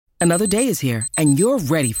Another day is here, and you're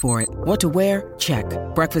ready for it. What to wear? Check.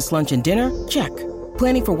 Breakfast, lunch, and dinner? Check.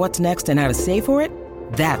 Planning for what's next and how to save for it?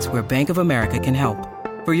 That's where Bank of America can help.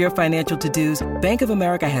 For your financial to-dos, Bank of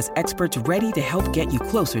America has experts ready to help get you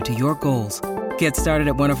closer to your goals. Get started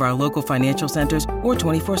at one of our local financial centers or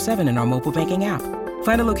 24/7 in our mobile banking app.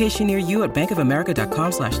 Find a location near you at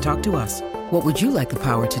bankofamerica.com/talktous. What would you like the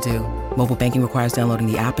power to do? Mobile banking requires downloading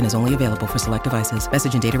the app and is only available for select devices.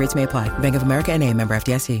 Message and data rates may apply. Bank of America N.A., member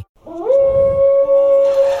FDIC.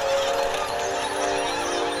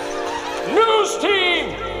 News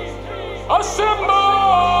team, assemble!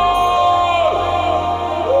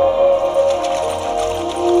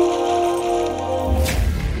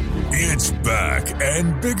 It's back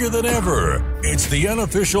and bigger than ever. It's the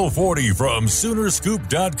unofficial 40 from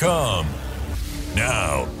Soonerscoop.com.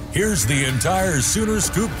 Now, here's the entire Sooner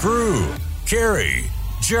Scoop crew. Carrie,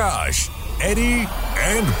 Josh, Eddie,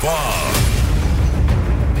 and Bob.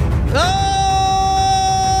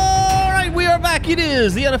 All right, we are back. It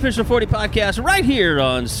is the unofficial 40 podcast right here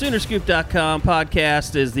on Soonerscoop.com.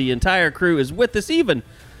 Podcast as the entire crew is with us, even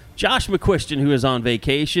Josh McQuistion, who is on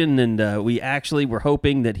vacation, and we actually were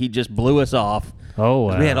hoping that he just blew us off. Oh,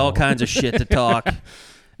 wow. We had all kinds of shit to talk,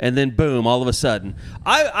 and then boom, all of a sudden.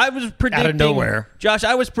 I was predicting... Out of nowhere. Josh,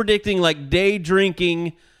 I was predicting like day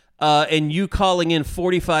drinking and you calling in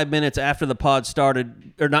 45 minutes after the pod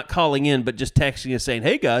started, or not calling in, but just texting us saying,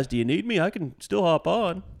 hey guys, do you need me? I can still hop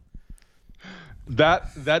on.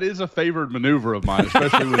 That is a favored maneuver of mine,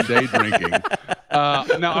 especially with day drinking.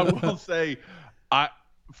 Now, I will say,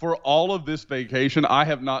 for all of this vacation, I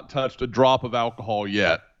have not touched a drop of alcohol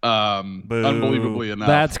yet. Unbelievably enough,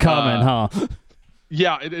 that's coming, huh?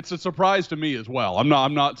 Yeah, it's a surprise to me as well. I'm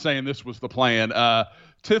not saying this was the plan.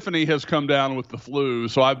 Tiffany has come down with the flu,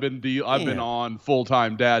 so I've been on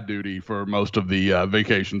full-time dad duty for most of the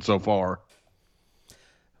vacation so far.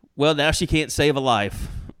 Well, now she can't save a life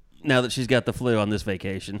now that she's got the flu on this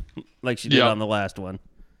vacation, like she did on the last one.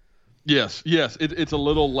 Yes, it's a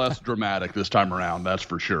little less dramatic this time around, that's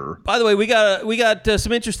for sure. By the way, we got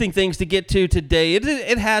some interesting things to get to today.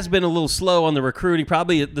 It has been a little slow on the recruiting,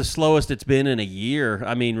 probably the slowest it's been in a year.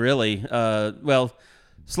 I mean, really,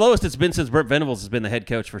 slowest it's been since Burt Venables has been the head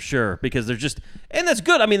coach for sure, because they're just, and that's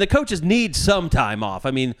good. I mean, the coaches need some time off.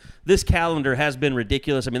 I mean, this calendar has been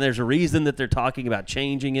ridiculous. I mean, there's a reason that they're talking about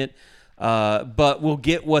changing it, but we'll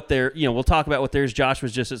get what we'll talk about what theirs. Josh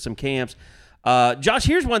was just at some camps. Josh,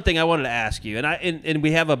 here's one thing I wanted to ask you, and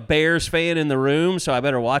we have a Bears fan in the room, so I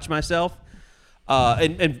better watch myself.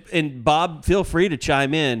 And Bob, feel free to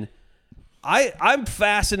chime in. I'm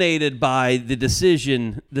fascinated by the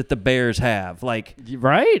decision that the Bears have. Like,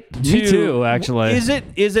 right? Me too, actually.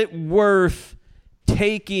 Is it worth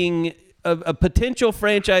taking a potential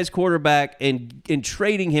franchise quarterback and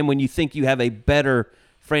trading him when you think you have a better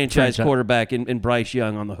franchise quarterback in Bryce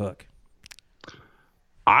Young on the hook?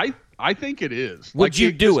 I think it is. Would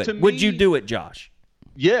you do it? Would you do it, Josh?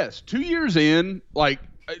 Yes. 2 years in,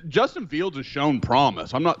 Justin Fields has shown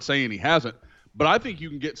promise. I'm not saying he hasn't, but I think you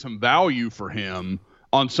can get some value for him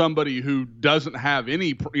on somebody who doesn't have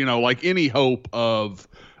any, any hope of,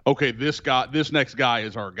 okay, this next guy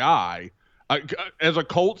is our guy. As a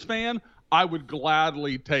Colts fan, I would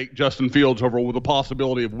gladly take Justin Fields over with the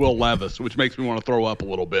possibility of Will Levis, which makes me want to throw up a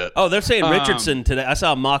little bit. Oh, they're saying Richardson today. I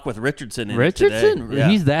saw a mock with Richardson in Richardson? today. Yeah.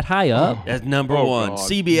 He's that high up? As number one. God.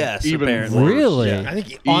 CBS, Even apparently. worse. Really? Yeah. I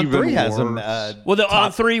think On3 has him. Well, the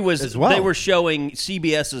On3 was, as well. they were showing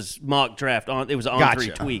CBS's mock draft. It was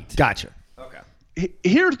On3 tweaked. Gotcha.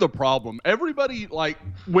 Here's the problem. Everybody,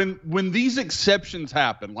 when these exceptions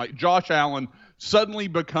happen, like Josh Allen suddenly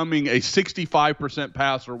becoming a 65%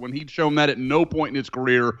 passer when he'd shown that at no point in his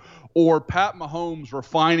career, or Pat Mahomes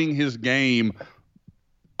refining his game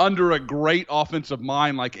under a great offensive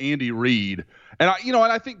mind like Andy Reid. And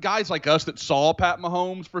I think guys like us that saw Pat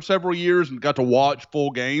Mahomes for several years and got to watch full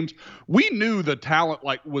games, we knew the talent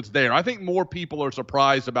was there. I think more people are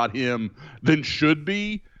surprised about him than should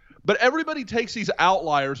be. But everybody takes these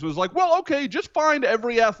outliers and is like, well, okay, just find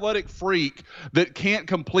every athletic freak that can't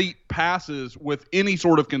complete passes with any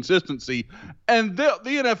sort of consistency, and the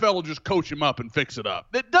NFL will just coach him up and fix it up.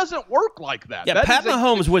 It doesn't work like that. Yeah, that Pat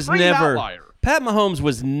Mahomes was never outlier. Pat Mahomes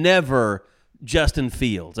was never Justin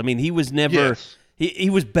Fields. I mean, he was never Yes.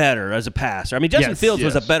 he was better as a passer. I mean, Justin Fields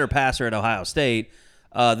was a yes. better passer at Ohio State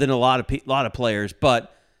than a lot of players,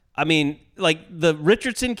 but I mean, like the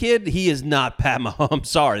Richardson kid, he is not Pat Mahomes.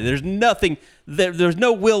 Sorry, there's nothing. There's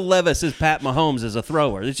no Will Levis as Pat Mahomes as a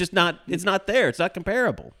thrower. It's just not. It's not there. It's not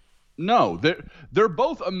comparable. No, they're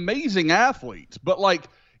both amazing athletes, but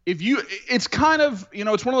it's kind of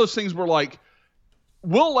it's one of those things where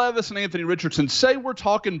Will Levis and Anthony Richardson, say we're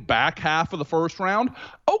talking back half of the first round,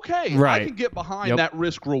 okay, Right. I can get behind that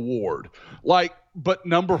risk reward. Like, but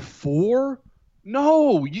number 4,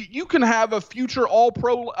 no, you can have a future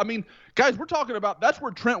all-pro. I mean, guys, we're talking about that's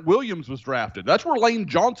where Trent Williams was drafted. That's where Lane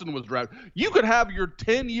Johnson was drafted. You could have your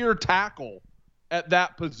 10-year tackle at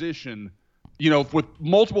that position, with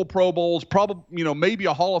multiple Pro Bowls, probably, maybe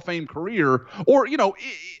a Hall of Fame career, or,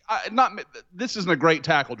 this isn't a great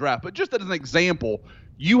tackle draft, but just as an example,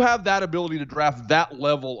 you have that ability to draft that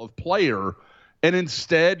level of player, and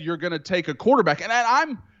instead you're going to take a quarterback. And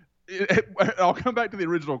I'll come back to the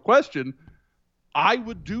original question. I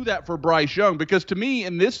would do that for Bryce Young because to me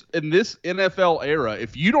in this NFL era,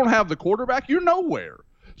 if you don't have the quarterback, you're nowhere.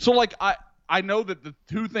 So like I know that the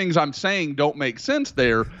two things I'm saying don't make sense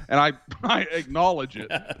there, and I acknowledge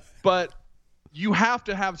it. But you have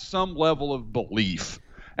to have some level of belief.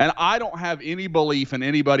 And I don't have any belief in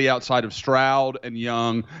anybody outside of Stroud and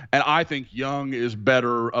Young, and I think Young is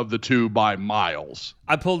better of the two by miles.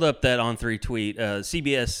 I pulled up that On3 tweet,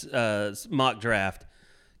 CBS mock draft.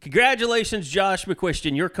 Congratulations, Josh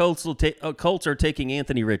McCuistion. Your Colts are taking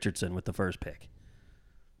Anthony Richardson with the first pick.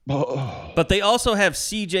 But they also have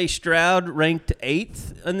C.J. Stroud ranked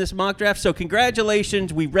 8th in this mock draft. So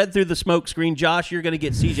congratulations. We read through the smoke screen. Josh, you're going to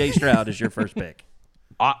get C.J. Stroud as your first pick.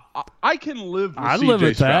 I can live with I'd C.J. live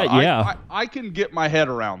with Stroud. that, yeah. I can get my head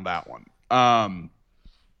around that one.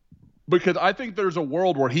 Because I think there's a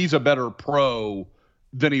world where he's a better pro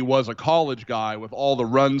than he was a college guy with all the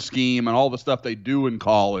run scheme and all the stuff they do in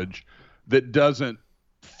college that doesn't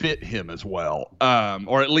fit him as well.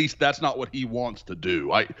 Or at least that's not what he wants to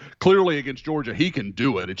do. Clearly against Georgia, he can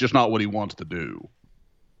do it. It's just not what he wants to do.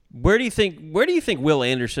 Where do you think Will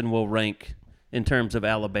Anderson will rank in terms of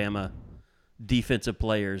Alabama defensive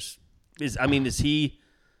players? I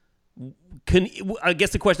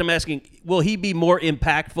guess the question I'm asking, will he be more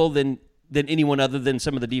impactful than anyone other than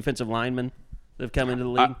some of the defensive linemen that have come into the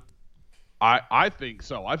league? I think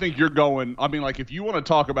so. I think you're going – if you want to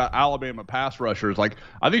talk about Alabama pass rushers,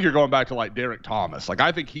 I think you're going back to, Derek Thomas.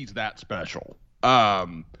 I think he's that special.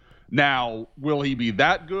 Now, will he be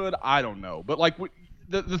that good? I don't know. But,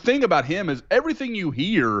 the thing about him is everything you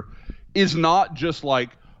hear is not just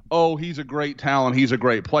oh, he's a great talent, he's a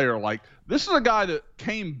great player. This is a guy that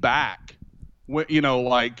came back when,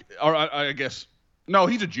 I guess – no,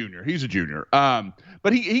 he's a junior.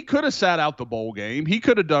 But he could have sat out the bowl game. He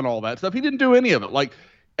could have done all that stuff. He didn't do any of it.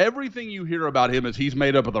 Everything you hear about him is he's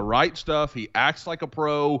made up of the right stuff. He acts like a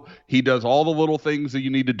pro. He does all the little things that you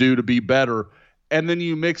need to do to be better. And then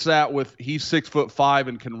you mix that with he's 6'5"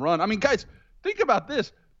 and can run. Guys, think about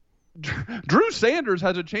this. Drew Sanders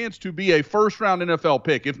has a chance to be a first-round NFL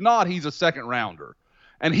pick. If not, he's a second-rounder.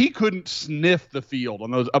 And he couldn't sniff the field on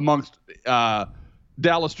those amongst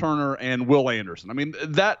Dallas Turner and Will Anderson.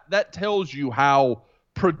 That tells you how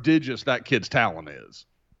prodigious that kid's talent is.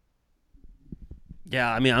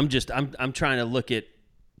 Yeah, I'm trying to look at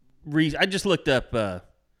I just looked up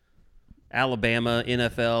Alabama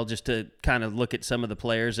NFL just to kind of look at some of the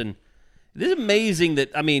players, and it is amazing that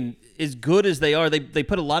as good as they are, they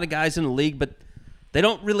put a lot of guys in the league, but they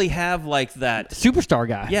don't really have that superstar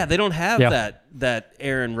guy. Yeah, they don't have that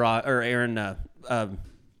Aaron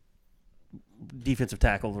defensive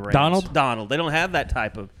tackle. Donald. They don't have that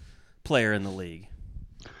type of player in the league.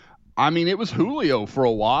 It was Julio for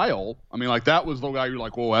a while. That was the guy you're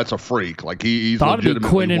whoa, that's a freak. He's thought it'd be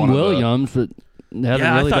Quinnen Williams, but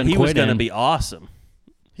I thought he was going to be awesome.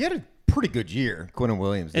 He had a pretty good year, Quinnen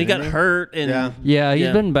Williams. And he got hurt, and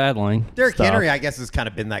he's been battling. Derrick Henry, I guess, has kind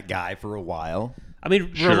of been that guy for a while.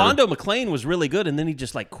 Sure. Rolando McClain was really good, and then he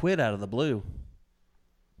just quit out of the blue.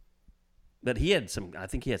 But I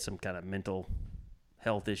think he had some kind of mental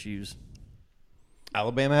health issues.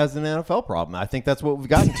 Alabama has an NFL problem. I think that's what we've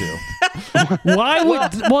gotten to. Why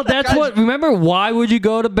would you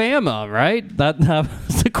go to Bama, right? That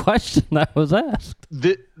was the question that was asked.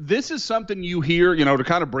 This is something you hear, to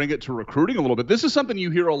kind of bring it to recruiting a little bit. This is something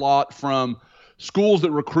you hear a lot from schools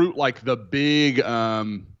that recruit the big, I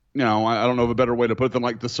don't know of a better way to put it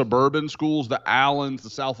than the suburban schools, the Allens, the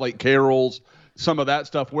South Lake Carrolls, some of that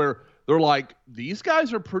stuff where they're these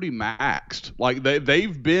guys are pretty maxed.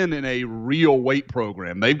 They've been in a real weight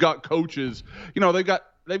program. They've got coaches, they've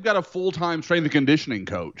got a full-time strength and conditioning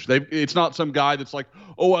coach. It's not some guy that's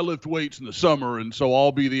oh, I lift weights in the summer and so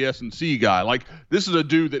I'll be the S&C guy. This is a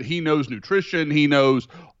dude that he knows nutrition. He knows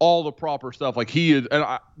all the proper stuff. He is, and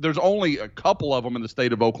there's only a couple of them in the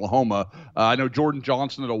state of Oklahoma. I know Jordan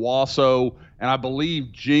Johnson at Owasso, and I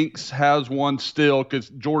believe Jinx has one still because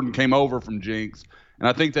Jordan came over from Jinx. and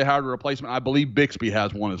I think they hired a replacement. I believe Bixby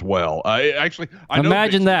has one as well. Actually, I know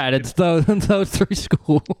Imagine Bixby. that. It's those three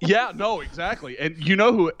schools. Yeah, no, exactly. And you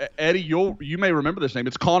know who, Eddie, you may remember this name.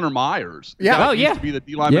 It's Connor Myers. Yeah. That Oh, used yeah. to be the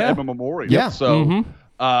D-lineman Yeah. at Edmond Memorial. Yeah. So,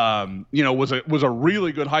 was a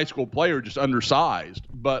really good high school player, just undersized.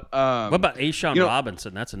 But What about Ashawn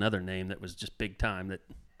Robinson? That's another name that was just big time.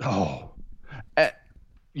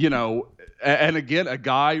 And again, a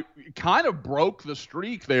guy kind of broke the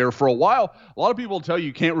streak there for a while. A lot of people tell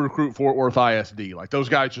you can't recruit Fort Worth ISD. Like, those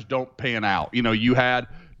guys just don't pan out. You had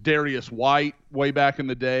Darius White way back in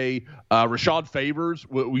the day. Rashad Favors,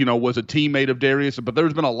 was a teammate of Darius, but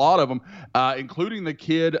there's been a lot of them, including the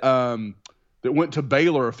kid that went to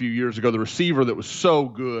Baylor a few years ago, the receiver that was so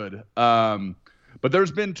good. But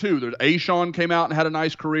there's been two. There's Ashawn came out and had a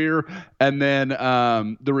nice career, and then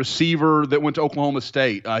the receiver that went to Oklahoma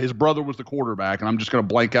State. His brother was the quarterback, and I'm just going to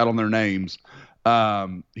blank out on their names.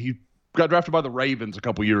 He got drafted by the Ravens a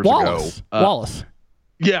couple years Wallace. ago. Wallace.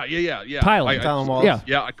 Yeah. Tylen Wallace. Yeah.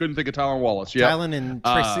 Yeah, I couldn't think of Tylen Wallace. Yeah, Tylen and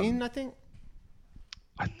Tracine, I think.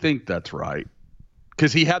 I think that's right,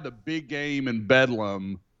 because he had the big game in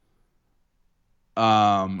Bedlam.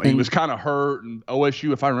 He was kind of hurt, and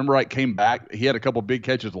OSU, if I remember right, came back. He had a couple big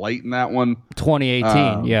catches late in that one.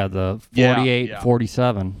 2018. the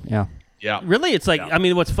 48-47. Yeah. Yeah. Really, it's like, I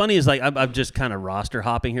mean, what's funny is, like, I'm just kind of roster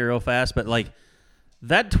hopping here real fast, but, like,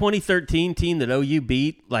 that 2013 team that OU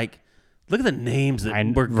beat, like, look at the names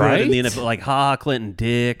that were good in the NFL, like Clinton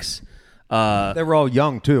Dix. They were all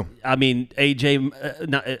young, too. I mean,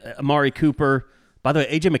 Amari Cooper. By the way,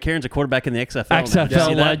 A.J. McCarron's a quarterback in the XFL.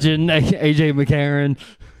 XFL legend, A.J. McCarron.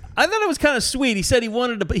 I thought it was kind of sweet. He said he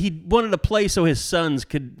wanted to play so his sons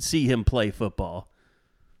could see him play football.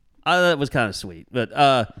 I thought it was kind of sweet. But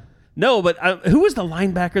who was the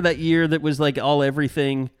linebacker that year that was like all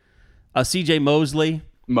everything? C.J. Mosley.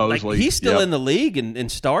 Like, he's still in the league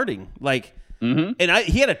and starting. Like, and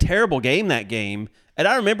he had a terrible game that game. And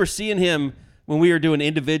I remember seeing him when we were doing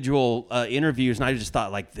individual interviews, and I just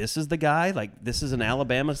thought, like, this is the guy. Like, this is an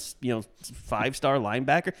Alabama, 5-star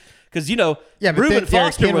linebacker. Because but Reuben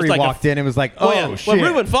Foster Henry was like walked in and was like, oh shit. Well,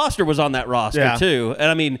 Reuben Foster was on that roster too, and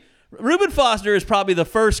I mean, Reuben Foster is probably the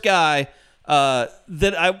first guy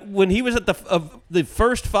when he was at the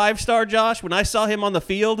first 5-star, Josh. When I saw him on the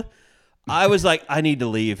field, I was like, I need to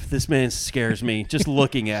leave. This man scares me just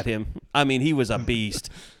looking at him. I mean, he was a beast.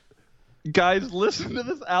 Guys, listen to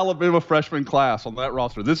this Alabama freshman class on that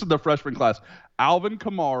roster. This is the freshman class. Alvin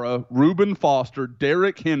Kamara, Reuben Foster,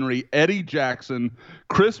 Derrick Henry, Eddie Jackson,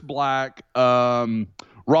 Chris Black,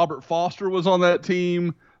 Robert Foster was on that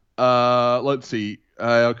team. Let's see.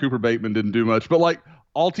 Cooper Bateman didn't do much. But, like,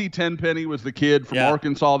 Alti Tenpenny was the kid from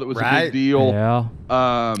Arkansas that was a big deal. Yeah.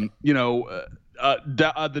 The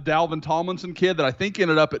Dalvin Tomlinson kid that I think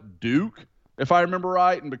ended up at Duke, if I remember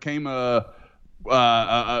right, and became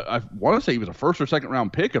I want to say he was a first or second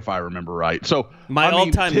round pick, if I remember right. So my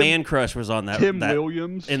all-time man crush was on that. Tim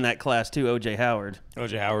Williams in that class too. O.J. Howard.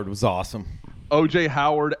 O.J. Howard was awesome. O.J.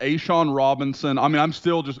 Howard, Ashawn Robinson. I mean, I'm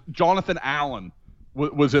still just Jonathan Allen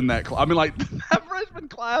was in that class. I mean, like, that freshman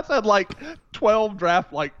class had like 12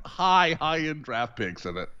 high-end draft picks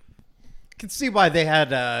in it. Can see why they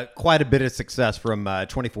had quite a bit of success from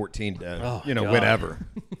 2014 to whenever.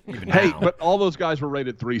 Hey, but all those guys were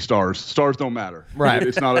rated 3 stars. Stars don't matter. Right.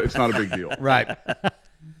 It's not a big deal. Right.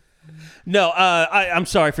 No, I'm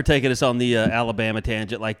sorry for taking us on the Alabama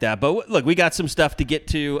tangent like that. But look, we got some stuff to get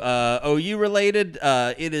to OU related.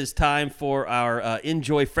 It is time for our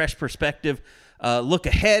Enjoy Fresh Perspective look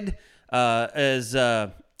ahead as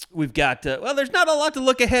we've got, there's not a lot to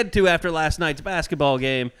look ahead to after last night's basketball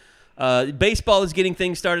game. Baseball is getting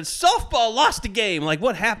things started. Softball lost a game. Like,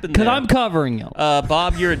 what happened there? Because I'm covering you.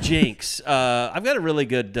 Bob, you're a jinx. I've got a really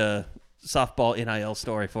good softball NIL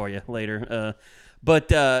story for you later.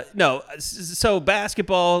 No, so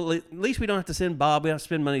basketball, at least we don't have to send Bob. We don't have to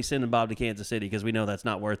spend money sending Bob to Kansas City because we know that's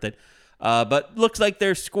not worth it. But looks like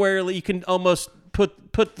they're squarely, you can almost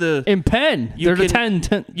put the... In Penn, they're the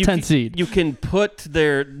 10 seed. You can put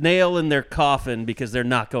their nail in their coffin because they're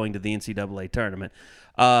not going to the NCAA tournament.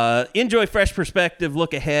 Enjoy Fresh Perspective,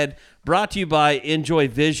 look ahead, brought to you by Enjoy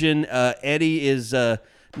Vision. Eddie is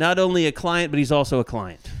not only a client, but he's also a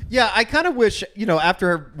client. Yeah, I kind of wish,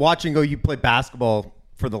 after watching OU play basketball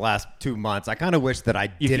for the last 2 months, I kind of wish that I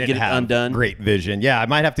didn't have great vision. Yeah, I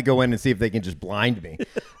might have to go in and see if they can just blind me.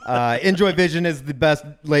 Enjoy Vision is the best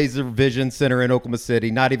laser vision center in Oklahoma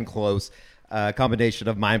City, not even close. Combination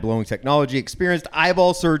of mind-blowing technology, experienced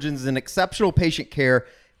eyeball surgeons, and exceptional patient care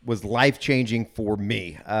was life-changing for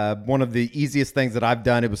me. One of the easiest things that I've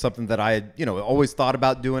done. It was something that I had, always thought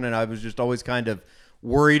about doing, and I was just always kind of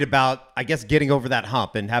worried about, I guess, getting over that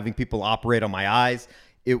hump and having people operate on my eyes.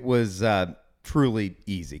 It was truly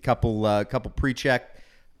easy. Couple pre-check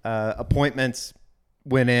appointments,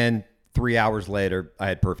 went in. 3 hours later, I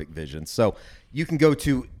had perfect vision. So you can go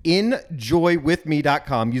to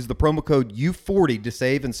enjoywithme.com, use the promo code U40 to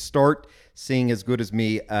save and start seeing as good as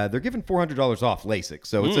me. They're giving $400 off LASIK,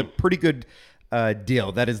 so it's a pretty good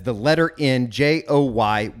deal. That is the letter N,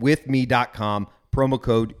 J-O-Y, withme.com, promo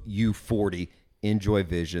code U40. Enjoy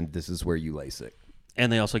Vision. This is where you LASIK.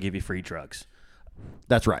 And they also give you free drugs.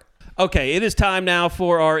 That's right. Okay, it is time now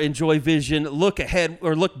for our Enjoy Vision look ahead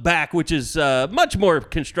or look back, which is much more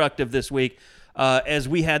constructive this week as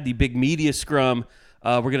we had the big media scrum.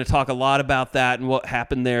 We're going to talk a lot about that and what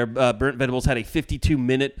happened there. Brent Venables had a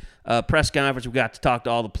 52-minute press conference. We got to talk to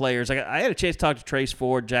all the players. I had a chance to talk to Trace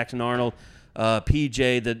Ford, Jackson Arnold,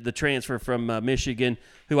 PJ, the transfer from Michigan,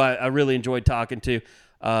 who I really enjoyed talking to.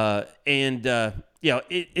 Softball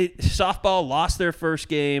lost their first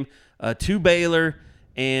game to Baylor.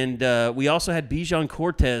 And we also had Bijan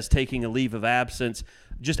Cortez taking a leave of absence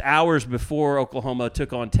just hours before Oklahoma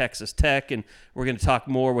took on Texas Tech. And we're going to talk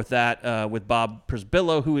more with that with Bob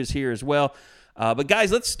Przybylo, who is here as well. But,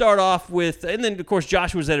 guys, let's start off with – and then, of course,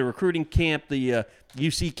 Josh was at a recruiting camp, the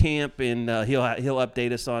UC camp, and he'll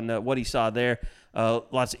update us on what he saw there.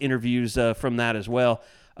 Lots of interviews from that as well.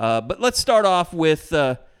 But let's start off with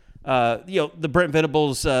the Brent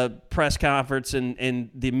Venables press conference and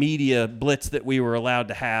the media blitz that we were allowed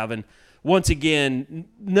to have. And once again,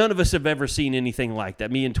 none of us have ever seen anything like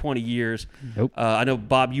that. Me in 20 years. Nope. I know,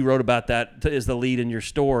 Bob, you wrote about that as the lead in your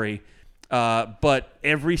story. But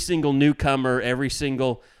every single newcomer, every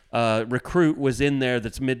single recruit was in there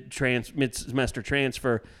that's mid-semester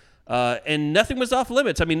transfer. And nothing was off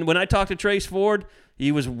limits. I mean, when I talked to Trace Ford,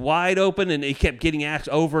 he was wide open, and he kept getting asked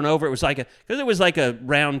over and over. It was like a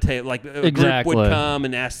round table, like a group would come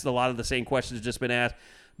and ask a lot of the same questions just been asked.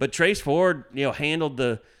 But Trace Ford, handled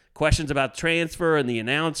the questions about transfer and the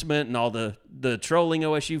announcement and all the trolling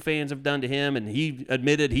OSU fans have done to him, and he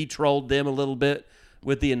admitted he trolled them a little bit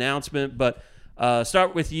with the announcement. But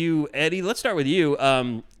start with you, Eddie. Let's start with you.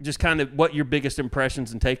 Just kind of what your biggest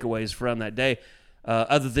impressions and takeaways from that day.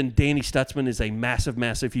 Other than Danny Stutzman is a massive,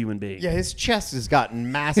 massive human being. Yeah, his chest has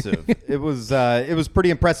gotten massive. It was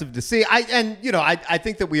pretty impressive to see. I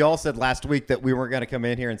think that we all said last week that we weren't going to come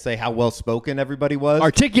in here and say how well spoken everybody was,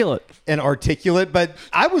 articulate, but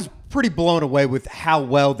I was pretty blown away with how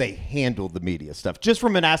well they handled the media stuff, just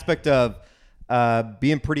from an aspect of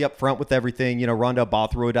being pretty upfront with everything. Rondell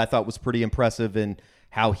Bothroyd I thought was pretty impressive in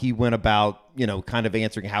how he went about, kind of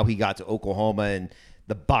answering how he got to Oklahoma and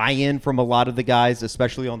the buy-in from a lot of the guys,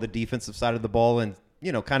 especially on the defensive side of the ball, and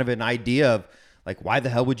kind of an idea of like, why the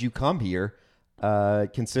hell would you come here,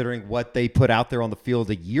 considering what they put out there on the field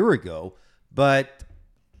a year ago. But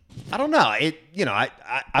I don't know.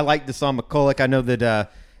 I like Deshaun McCulloch. I know that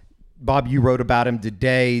Bob, you wrote about him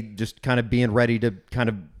today, just kind of being ready to kind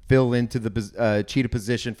of fill into the cheetah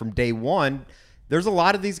position from day one. There's a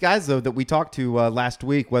lot of these guys though that we talked to last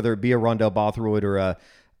week, whether it be a Rondell Bothroyd or a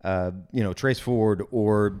Trace Ford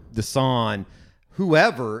or Deshaun,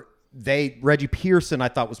 whoever, Reggie Pearson I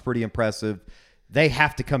thought was pretty impressive. They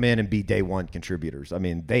have to come in and be day one contributors. I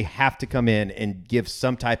mean, they have to come in and give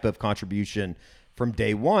some type of contribution from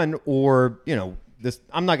day one, or, this,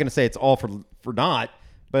 I'm not going to say it's all for naught,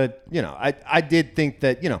 but, I did think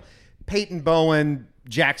that, Peyton Bowen,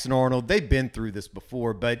 Jackson Arnold, they've been through this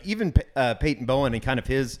before, but even Peyton Bowen and kind of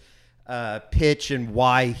his pitch and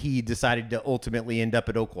why he decided to ultimately end up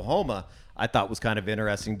at Oklahoma, I thought was kind of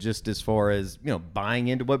interesting, just as far as, buying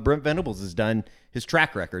into what Brent Venables has done, his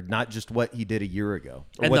track record, not just what he did a year ago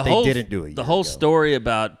or and what they didn't do a year ago. The whole story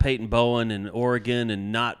about Peyton Bowen and Oregon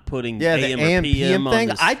and not putting AM or PM on thing.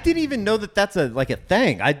 this. I didn't even know that that's a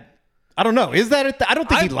thing. I don't know. Is that I don't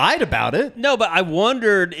think he lied about it. No, but I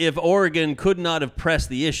wondered if Oregon could not have pressed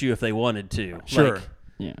the issue if they wanted to. Sure.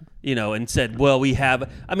 And said, well, we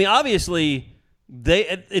have. I mean, obviously,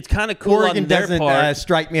 it's kind of cool Oregon on their doesn't part.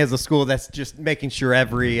 Strike me as a school that's just making sure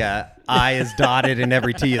every I is dotted and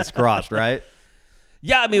every T is crossed, right?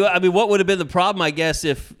 Yeah, I mean, what would have been the problem? I guess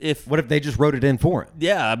if what if they just wrote it in for him?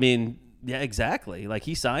 Yeah, exactly. Like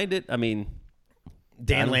he signed it. I mean,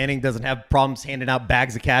 Dan Lanning doesn't have problems handing out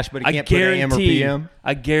bags of cash, but he can't put AM or PM.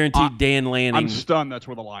 I guarantee Dan Lanning. I'm stunned that's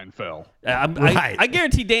where the line fell. I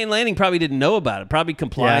guarantee Dan Lanning probably didn't know about it. Probably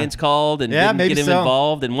compliance called and didn't get him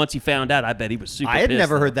involved. And once he found out, I bet he was super pissed. I had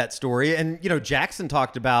never heard that story. And, Jackson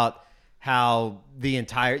talked about how the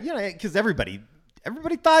entire, because everybody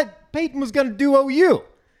thought Peyton was going to do OU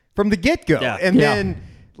from the get-go. Yeah. And then,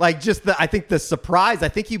 I think the surprise, I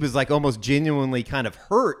think he was almost genuinely kind of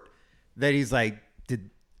hurt that he's like, did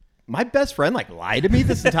my best friend lied to me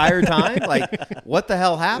this entire time? What the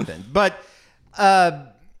hell happened? But, the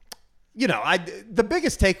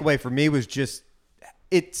biggest takeaway for me was just,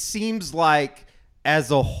 it seems like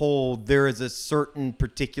as a whole, there is a certain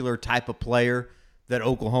particular type of player that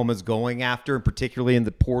Oklahoma's going after, and particularly in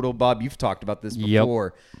the portal. Bob, you've talked about this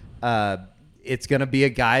before. Yep. It's going to be a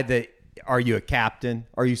guy that, are you a captain?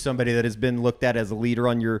 Are you somebody that has been looked at as a leader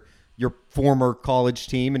on your former college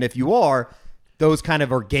team? And if you are, those kind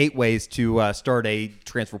of are gateways to start a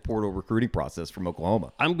transfer portal recruiting process from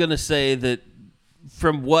Oklahoma. I'm going to say that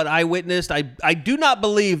from what I witnessed, I do not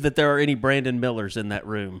believe that there are any Brandon Millers in that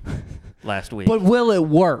room last week. But will it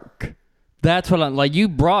work? That's what I'm like. You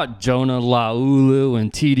brought Jonah Laulu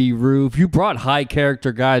and TD Roof. You brought high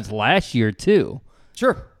character guys last year too.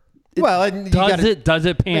 Sure. Well, does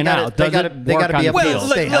it pan out? They got to be able to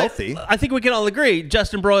stay healthy. I think we can all agree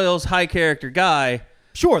Justin Broyles, high character guy.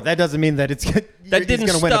 Sure, that doesn't mean that he's going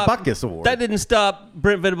to win a Butkus Award. That didn't stop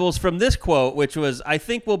Brent Venables from this quote, which was, "I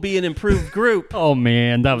think we'll be an improved group." Oh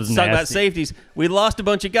man, that was nasty. Talking about safeties, we lost a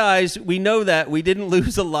bunch of guys. We know that we didn't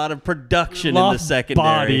lose a lot of production in the secondary,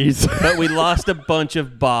 bodies. But we lost a bunch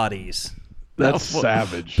of bodies. That's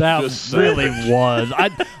savage. That really was.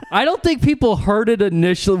 I don't think people heard it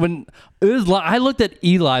initially when it was. I looked at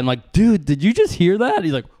Eli. I'm like, dude, did you just hear that?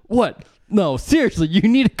 He's like, what? No, seriously, you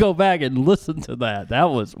need to go back and listen to that. That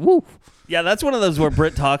was woof. Yeah, that's one of those where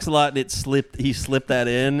Britt talks a lot and he slipped that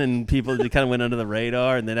in, and people kind of went under the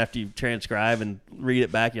radar. And then after you transcribe and read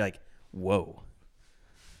it back, you're like, whoa.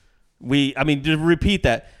 To repeat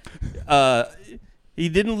that. He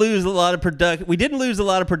didn't lose a lot of production. We didn't lose a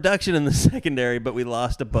lot of production in the secondary, but we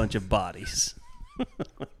lost a bunch of bodies.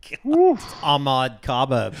 Ahmad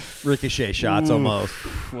Kaba ricochet shots almost.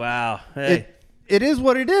 Wow. Hey. It is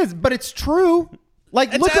what it is, but it's true.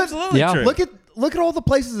 It's absolutely true. Look at all the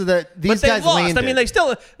places that these guys landed. I mean, they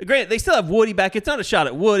still have Woody back. It's not a shot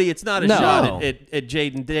at Woody. It's not a shot at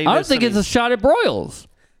Jaden Davis. I don't think it's a shot at Broyles.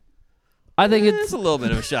 I think it's a little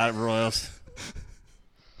bit of a shot at Broyles.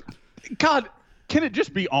 God, can it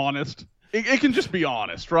just be honest? It can just be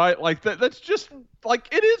honest, right? That's just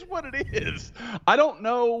it is what it is. I don't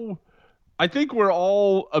know. I think we're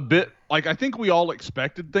all a bit I think we all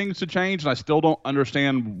expected things to change, and I still don't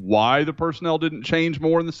understand why the personnel didn't change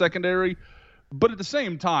more in the secondary. But at the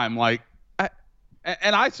same time,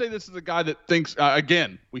 and I say this as a guy that thinks,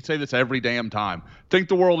 again, we say this every damn time, think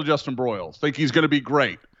the world of Justin Broyles, think he's going to be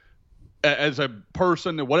great as a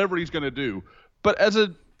person and whatever he's going to do. But as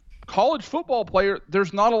a college football player,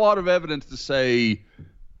 there's not a lot of evidence to say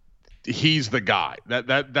he's the guy.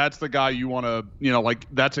 That's the guy you want to,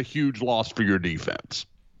 that's a huge loss for your defense.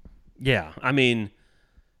 Yeah, I mean,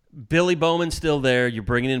 Billy Bowman's still there. You're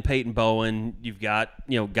bringing in Peyton Bowen. You've got,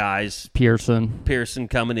 guys. Pearson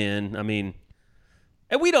coming in. I mean,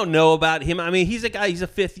 and we don't know about him. I mean, he's a guy. He's a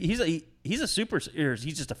fifth. He's a super.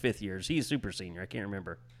 He's just a fifth year. He's a super senior. I can't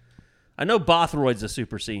remember. I know Bothroyd's a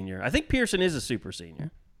super senior. I think Pearson is a super senior.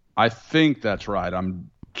 I think that's right. I'm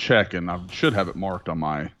checking. I should have it marked on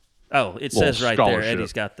my. Oh, it says right there.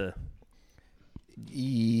 Eddie's got the.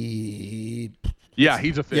 Yeah,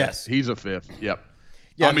 he's a fifth. Yes. He's a fifth. Yep.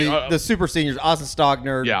 Yeah, I mean, the super seniors, Austin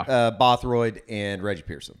Stogner, Bothroyd, and Reggie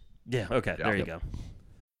Pearson. Yeah, okay. There you go.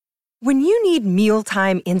 When you need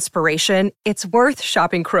mealtime inspiration, it's worth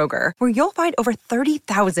shopping Kroger, where you'll find over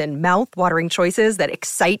 30,000 mouth-watering choices that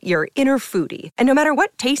excite your inner foodie. And no matter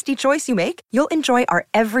what tasty choice you make, you'll enjoy our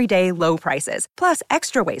everyday low prices, plus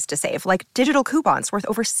extra ways to save, like digital coupons worth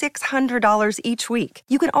over $600 each week.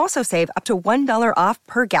 You can also save up to $1 off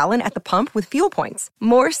per gallon at the pump with fuel points.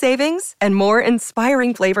 More savings and more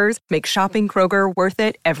inspiring flavors make shopping Kroger worth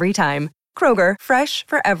it every time. Kroger, fresh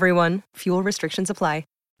for everyone. Fuel restrictions apply.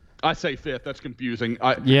 I say fifth. That's confusing.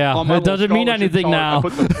 It doesn't mean anything now.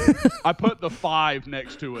 I put the 5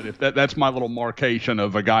 next to it. If that's my little markation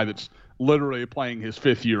of a guy that's literally playing his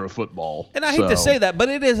 5th year of football. And I hate to say that, but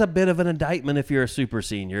it is a bit of an indictment if you're a super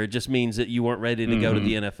senior. It just means that you weren't ready to go to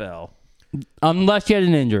the NFL. Unless you had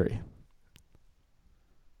an injury.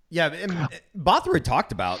 Yeah, and Bothroyd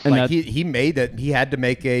talked about he made that he had to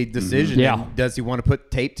make a decision. Yeah. Does he want to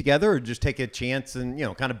put tape together or just take a chance and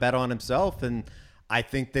kind of bet on himself? And I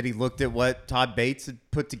think that he looked at what Todd Bates had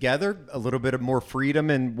put together, a little bit of more freedom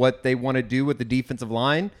in what they want to do with the defensive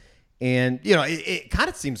line. And, it kind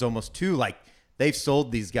of seems almost too like they've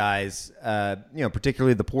sold these guys,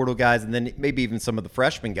 particularly the portal guys, and then maybe even some of the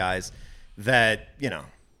freshman guys that,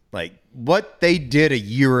 like what they did a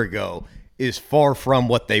year ago is far from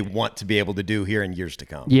what they want to be able to do here in years to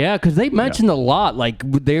come. Yeah, because they mentioned a lot. Like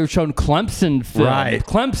they were showing Clemson film. Right.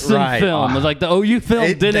 Clemson film. It was like the OU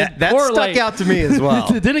film didn't that correlate. stuck out to me as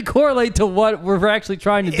well. It didn't correlate to what we're actually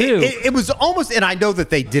trying to do. It was almost, and I know that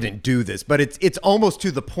they didn't do this, but it's almost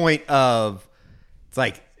to the point of, it's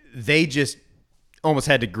like they just almost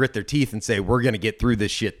had to grit their teeth and say, we're going to get through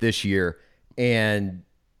this shit this year and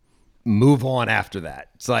move on after that.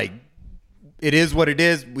 It's like, it is what it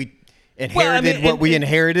is. We inherited what we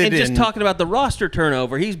inherited. And just talking about the roster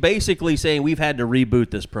turnover, he's basically saying we've had to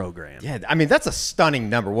reboot this program. Yeah, I mean, that's a stunning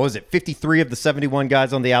number. What was it? 53 of the 71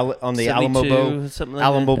 guys on the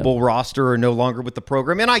Alamo Bowl roster are no longer with the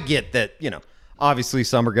program. And I get that, obviously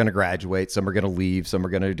some are going to graduate, some are going to leave, some are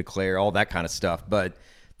going to declare, all that kind of stuff. But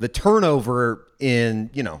the turnover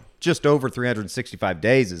in, just over 365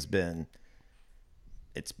 days has been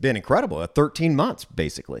incredible. 13 months,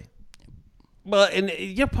 basically. Well, and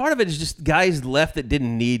part of it is just guys left that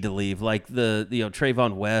didn't need to leave, like the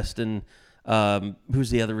Trayvon West and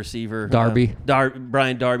who's the other receiver? Darby.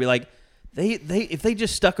 Brian Darby. Like they if they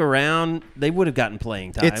just stuck around, they would have gotten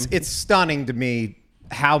playing time. It's stunning to me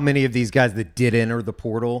how many of these guys that did enter the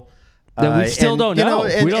portal that we still don't know.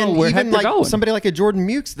 We don't know where even they're going. Somebody like a Jordan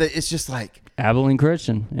Mukes, that it's just like Abilene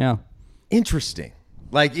Christian. Yeah, interesting.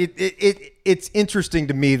 Like it's interesting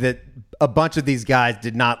to me that a bunch of these guys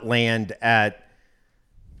did not land at,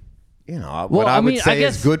 what I would say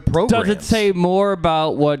is good programs. Does it say more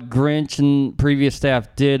about what Grinch and previous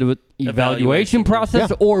staff did with evaluation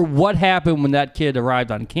process, or what happened when that kid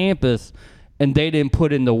arrived on campus and they didn't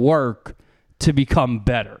put in the work to become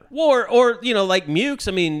better? Or like Mukes,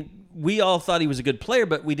 I mean, we all thought he was a good player,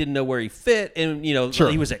 but we didn't know where he fit. And,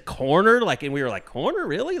 he was at corner, and we were like, corner?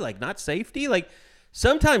 Really? Like, not safety? Like,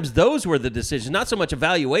 sometimes those were the decisions, not so much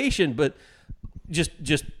evaluation, but just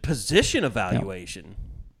position evaluation. Yeah.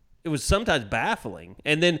 It was sometimes baffling.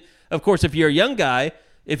 And then, of course, if you're a young guy,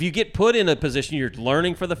 if you get put in a position you're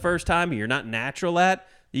learning for the first time, you're not natural at,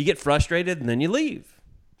 you get frustrated and then you leave.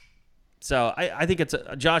 So I think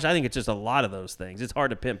Josh, I think it's just a lot of those things. It's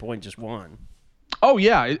hard to pinpoint just one. Oh,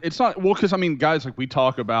 yeah. It's not – well, because, guys, like we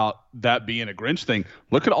talk about that being a Grinch thing.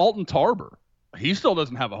 Look at Alton Tarber. He still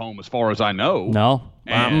doesn't have a home as far as I know. No.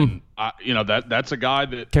 And, that's a guy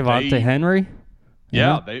that – Kevonte Henry?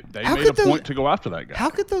 Yeah, they made a point to go after that guy. How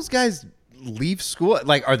could those guys leave school?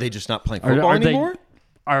 Like, are they just not playing football anymore?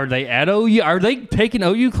 Are they at OU? Are they taking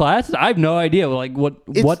OU classes? I have no idea. Like, what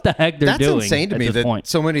the heck they're doing. That's insane to me that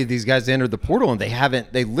so many of these guys entered the portal and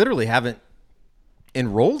they literally haven't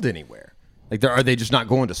enrolled anywhere. Like, are they just not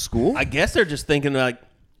going to school? I guess they're just thinking like,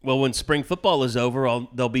 well, when spring football is over,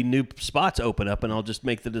 there'll be new spots open up, and I'll just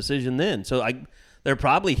make the decision then. So they're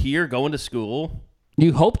probably here going to school.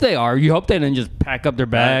 You hope they are. You hope they didn't just pack up their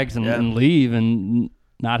bags and leave and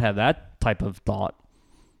not have that type of thought.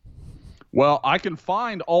 Well, I can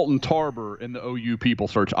find Alton Tarber in the OU people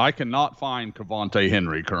search. I cannot find Kevonte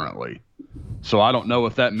Henry currently. So I don't know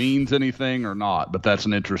if that means anything or not, but that's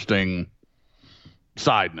an interesting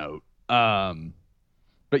side note.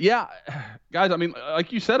 But yeah, guys,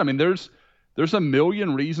 like you said, there's a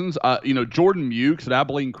million reasons. Jordan Mukes at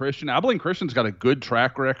Abilene Christian. Abilene Christian's got a good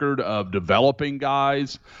track record of developing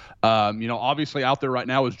guys. Obviously out there right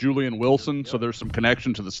now is Julian Wilson, so there's some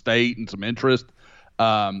connection to the state and some interest.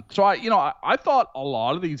 So I thought a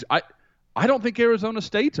lot of these. I don't think Arizona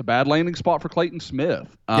State's a bad landing spot for Clayton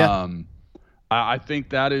Smith. I think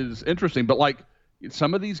that is interesting, but like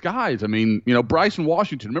some of these guys, Bryson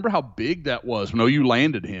Washington. Remember how big that was when OU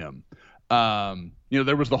landed him.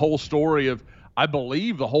 There was the whole story of, I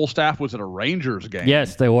believe the whole staff was at a Rangers game.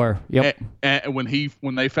 Yes, they were. Yep. And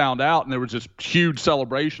when they found out, and there was this huge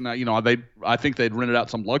celebration, I think they'd rented out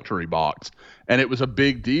some luxury box, and it was a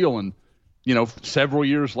big deal. And several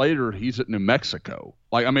years later, he's at New Mexico.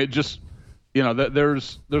 There's a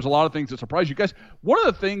lot of things that surprise you guys. One of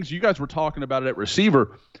the things you guys were talking about it at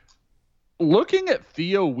receiver. Looking at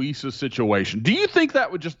Theo Weese's situation, do you think that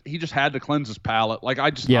he just had to cleanse his palate? Like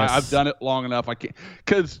I've done it long enough. I can't,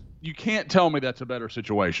 because you can't tell me that's a better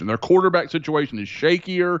situation. Their quarterback situation is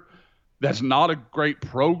shakier. That's not a great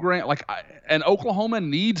program. And Oklahoma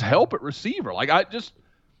needs help at receiver.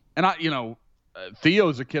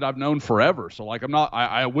 Theo's a kid I've known forever. So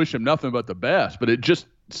I wish him nothing but the best, but it just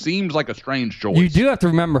seems like a strange choice. You do have to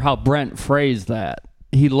remember how Brent phrased that.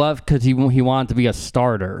 He left because he wanted to be a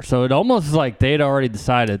starter. So it almost is like they'd already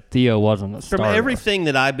decided Theo wasn't a starter. From everything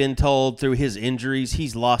that I've been told through his injuries,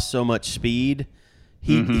 he's lost so much speed.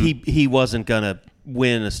 He wasn't going to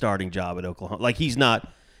win a starting job at Oklahoma. Like he's no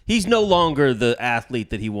longer the athlete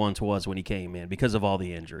that he once was when he came in because of all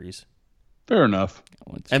the injuries. Fair enough.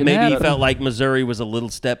 And maybe he felt like Missouri was a little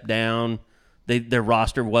step down their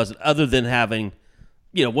roster wasn't, other than having,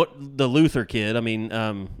 what the Luther kid. I mean,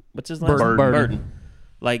 what's his last name? Burden.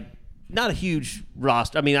 Like, not a huge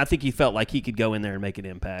roster. I mean, I think he felt like he could go in there and make an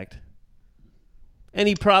impact. And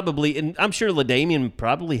he probably, and I'm sure LaDainian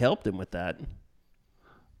probably helped him with that.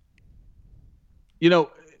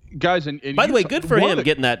 Guys, and by the way, good for him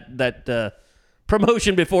getting that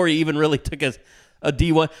promotion before he even really took a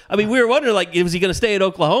D1. I mean, we were wondering, like, was he going to stay at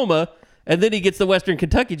Oklahoma? And then he gets the Western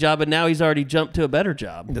Kentucky job, and now he's already jumped to a better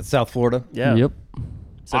job. That's South Florida. Yeah. Yep.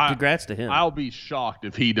 So congrats to him. I'll be shocked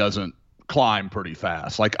if he doesn't climb pretty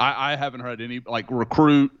fast. Like, I haven't heard any, like,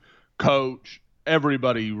 recruit, coach,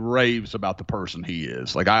 everybody raves about the person he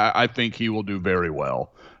is. Like, I think he will do very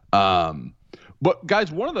well. But,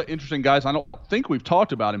 guys, one of the interesting guys, I don't think we've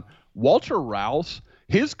talked about him, Walter Rouse,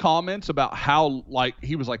 his comments about how, like,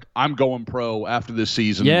 he was like, I'm going pro after this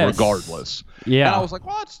season regardless. Yeah. And I was like,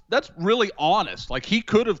 well, that's really honest. Like, he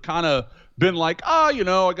could have kind of been like, I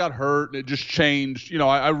got hurt and it just changed.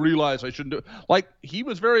 I realized I shouldn't do it. Like, he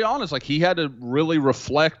was very honest. Like, he had to really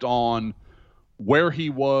reflect on where he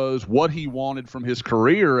was, what he wanted from his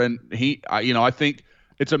career. And I think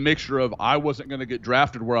it's a mixture of I wasn't going to get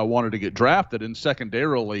drafted where I wanted to get drafted, and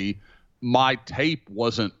secondarily, my tape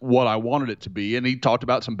wasn't what I wanted it to be. And he talked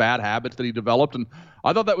about some bad habits that he developed, and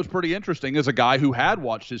I thought that was pretty interesting as a guy who had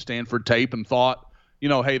watched his Stanford tape and thought,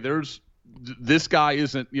 hey, this guy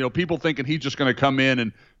isn't, people thinking he's just going to come in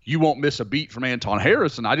and you won't miss a beat from Anton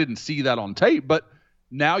Harrison. I didn't see that on tape, but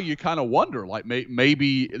now you kind of wonder, like,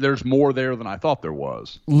 maybe there's more there than I thought there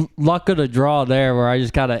was. Luck of the draw there, where I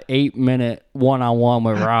just got an 8-minute one-on-one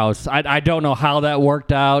with Rouse. I don't know how that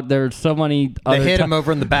worked out. There's so many. They hit him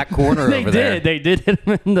over in the back corner. They did hit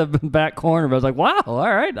him in the back corner. But I was like, wow,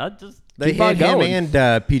 all right. They hit him and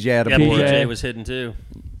PJ Adams. Yeah, PJ was hitting too.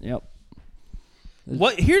 Yep.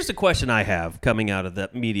 Here's the question I have coming out of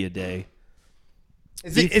that media day.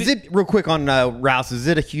 Is it real quick on Rouse? Is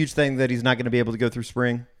it a huge thing that he's not going to be able to go through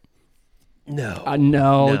spring? No.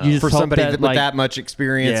 No. You just for somebody that, with that much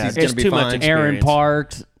experience, he's going to be fine. Aaron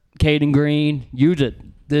Parks, Caden Green, use it.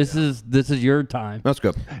 This is your time. That's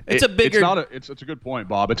good. It's a good point,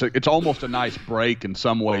 Bob. It's almost a nice break in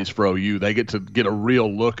some ways for OU. They get to get a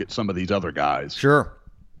real look at some of these other guys. Sure.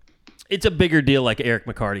 It's a bigger deal. Like Eric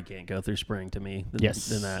McCarty can't go through spring to me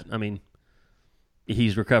than that. I mean,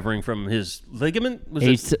 he's recovering from his ligament. Was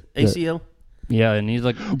it ACL? Yeah, and he's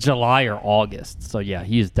like July or August. So, yeah,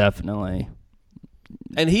 he's definitely.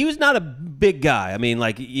 And he was not a big guy. I mean,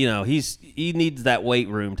 like, he needs that weight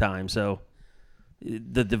room time. So,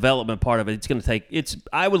 the development part of it, it's going to take.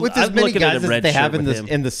 I'm looking at a red they have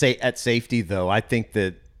shirt at safety, though. I think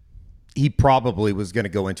that he probably was going to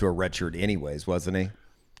go into a red shirt anyways, wasn't he?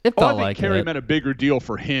 It felt I think Kerry meant a bigger deal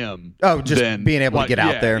for him. Oh, just being able to get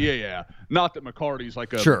out there. Yeah. Not that McCarty's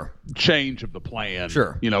like a change of the plan.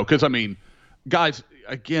 Sure. Because, I mean, guys,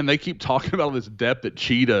 again, they keep talking about all this depth at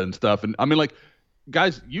Cheetah and stuff. And, I mean, like,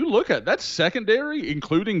 guys, you look at that secondary,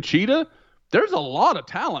 including Cheetah, there's a lot of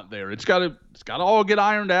talent there. It's got to all get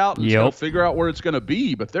ironed out and got to figure out where it's going to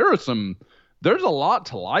be. But there's a lot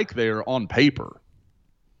to like there on paper.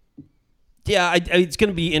 Yeah, it's going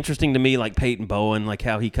to be interesting to me, like Peyton Bowen, like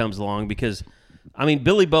how he comes along, because, I mean,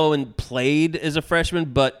 Billy Bowen played as a freshman,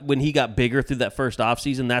 but when he got bigger through that first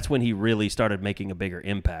offseason, that's when he really started making a bigger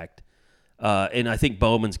impact. And I think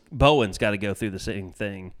Bowen's got to go through the same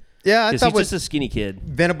thing. Yeah, I thought he's just a skinny kid.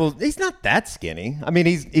 Venables, he's not that skinny. I mean,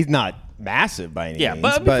 he's not massive by any means. Yeah,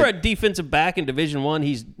 but for a defensive back in Division I,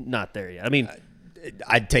 he's not there yet. I mean,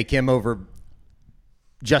 I'd take him over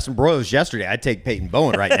Justin Broyles yesterday. I'd take Peyton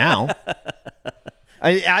Bowen right now.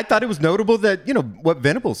 I thought it was notable that, what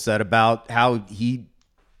Venables said about how he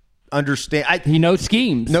understands. He knows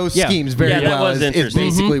schemes. Schemes very well is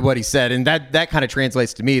basically what he said. And that kind of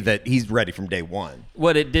translates to me that he's ready from day one.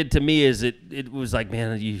 What it did to me is it was like,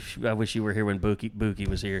 man, I wish you were here when Buki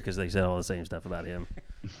was here, because they said all the same stuff about him.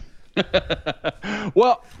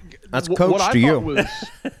 Well, that's coach to you.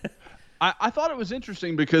 I thought it was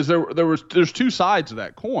interesting because there's two sides of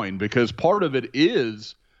that coin, because part of it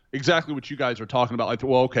is exactly what you guys are talking about. Like,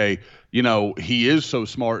 well, okay, he is so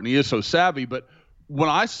smart and he is so savvy, but when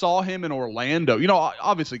I saw him in Orlando,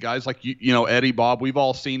 obviously guys like Eddie, Bob, we've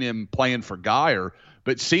all seen him playing for Geyer,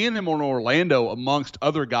 but seeing him in Orlando amongst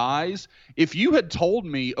other guys, if you had told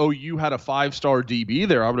me, you had a 5-star DB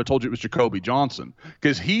there, I would have told you it was Jacoby Johnson,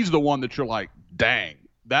 because he's the one that you're like, dang,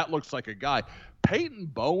 that looks like a guy. Peyton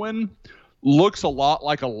Bowen looks a lot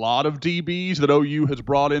like a lot of DBs that OU has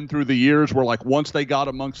brought in through the years, where like once they got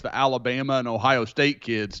amongst the Alabama and Ohio State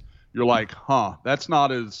kids, you're like, that's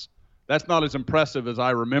not as that's not as impressive as I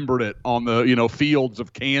remembered it on the, fields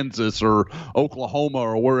of Kansas or Oklahoma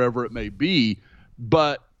or wherever it may be.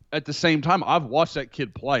 But at the same time, I've watched that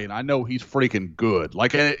kid play, and I know he's freaking good.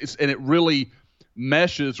 Like, and it really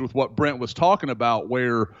meshes with what Brent was talking about,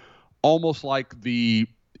 where almost like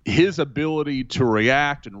his ability to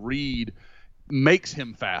react and read makes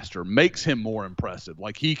him faster, makes him more impressive.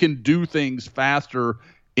 Like, he can do things faster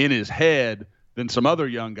in his head than some other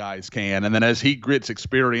young guys can. And then as he gets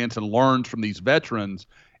experience and learns from these veterans,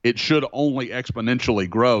 it should only exponentially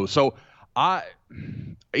grow. So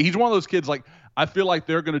he's one of those kids, like, I feel like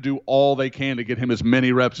they're going to do all they can to get him as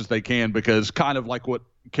many reps as they can, because kind of like what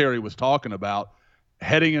Kerry was talking about,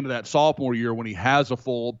 heading into that sophomore year when he has a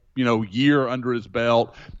full, year under his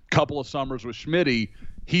belt, couple of summers with Schmitty,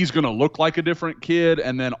 he's going to look like a different kid,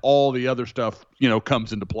 and then all the other stuff,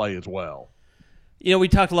 comes into play as well. We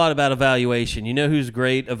talked a lot about evaluation. You know who's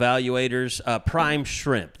great evaluators? Prime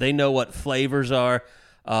Shrimp. They know what flavors are,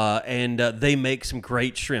 and they make some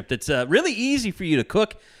great shrimp. It's really easy for you to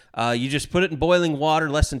cook. You just put it in boiling water,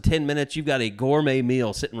 less than 10 minutes. You've got a gourmet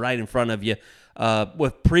meal sitting right in front of you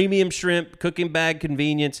with premium shrimp, cooking bag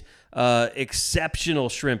convenience, exceptional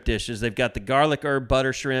shrimp dishes. They've got the garlic herb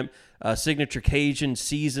butter shrimp, signature Cajun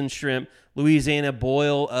seasoned shrimp, Louisiana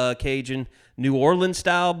boil Cajun, New Orleans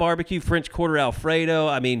style barbecue, French Quarter Alfredo.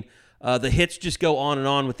 I mean, the hits just go on and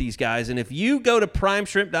on with these guys. And if you go to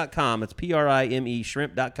primeshrimp.com, it's PRIME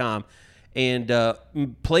shrimp.com,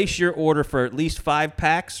 and place your order for at least 5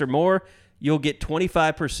 packs or more, you'll get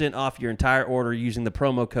 25% off your entire order using the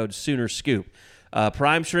promo code SoonerScoop.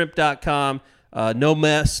 Primeshrimp.com, no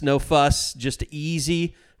mess, no fuss, just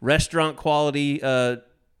easy restaurant quality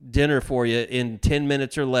dinner for you in 10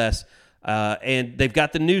 minutes or less. And they've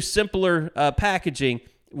got the new simpler packaging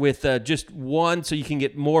with just one, so you can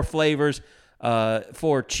get more flavors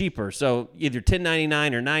for cheaper. So either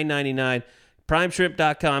 $10.99 or $9.99.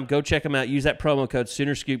 Primeshrimp.com. Go check them out. Use that promo code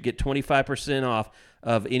SoonerScoop. Get 25% off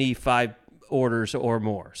of any 5 orders or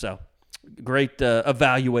more. So great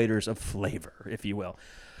evaluators of flavor, if you will.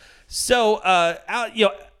 So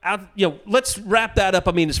let's wrap that up.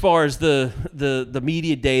 I mean, as far as the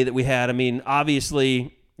media day that we had, I mean,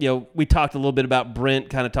 obviously, we talked a little bit about Brent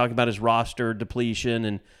kind of talking about his roster depletion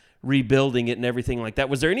and rebuilding it and everything like that.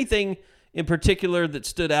 Was there anything in particular that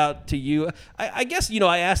stood out to you? I guess,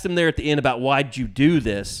 I asked him there at the end about why did you do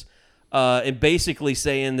this, and basically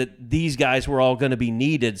saying that these guys were all going to be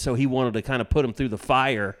needed, so he wanted to kind of put them through the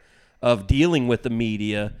fire of dealing with the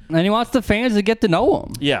media. And he wants the fans to get to know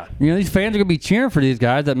him. Yeah. These fans are going to be cheering for these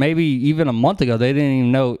guys that maybe even a month ago they didn't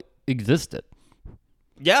even know existed.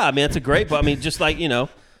 Yeah, I mean, it's a great – I mean, just like,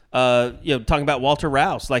 talking about Walter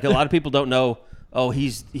Rouse. Like, a lot of people don't know,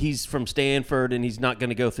 he's from Stanford and he's not going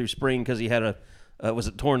to go through spring because he had was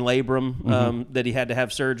it torn labrum that he had to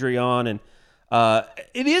have surgery on. And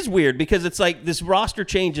it is weird because it's like this roster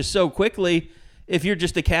changes so quickly. If you're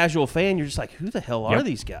just a casual fan, you're just like, who the hell are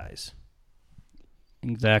these guys?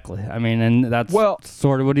 Exactly. I mean, and that's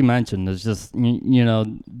sort of what he mentioned. It's just,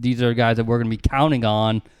 these are guys that we're going to be counting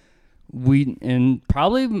on. And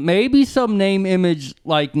probably maybe some name, image,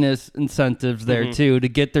 likeness incentives there too, to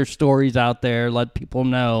get their stories out there, let people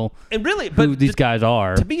know and really, who these guys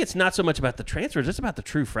are. To me, it's not so much about the transfers; it's about the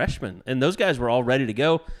true freshmen. And those guys were all ready to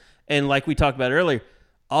go. And like we talked about earlier,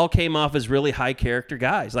 all came off as really high character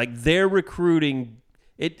guys. Like, they're recruiting.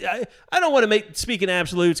 I don't want to speak in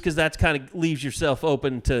absolutes because that's kind of leaves yourself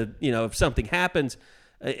open to, if something happens,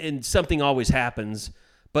 and something always happens.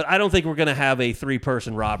 But I don't think we're going to have a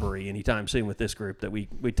 3-person robbery anytime soon with this group that we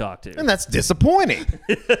talked to. And that's disappointing.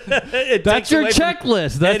 That's your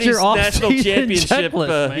checklist. That's Eddie's your national championship.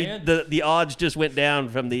 Man. The odds just went down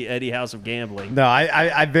from the Eddie House of Gambling. No,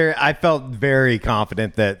 I felt very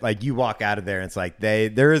confident that, like, you walk out of there and it's like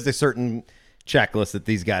there is a certain checklist that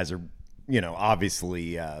these guys are,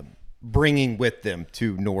 obviously bringing with them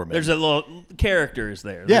to Norman. There's a little characters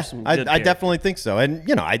there. Yeah, I definitely think so. And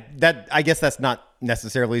I guess that's not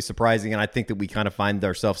necessarily surprising, and I think that we kind of find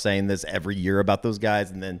ourselves saying this every year about those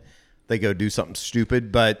guys, and then they go do something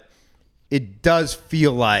stupid. But it does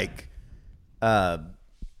feel like that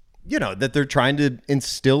they're trying to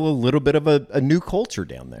instill a little bit of a new culture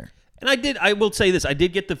down there. And I will say this, I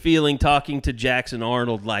did get the feeling talking to Jackson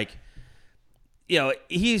Arnold, like,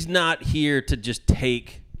 he's not here to just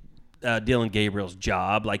take Dillon Gabriel's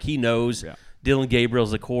job. Like, he knows Dillon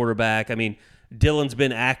Gabriel's the quarterback. I mean, Dillon's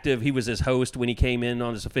been active. He was his host when he came in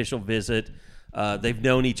on his official visit. They've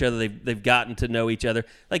known each other. They've gotten to know each other.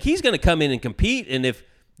 Like, he's going to come in and compete, and if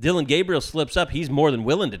Dillon Gabriel slips up, he's more than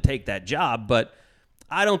willing to take that job. But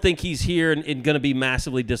I don't think he's here and going to be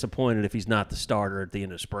massively disappointed if he's not the starter at the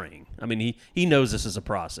end of spring. I mean, he knows this is a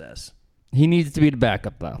process. He needs to be the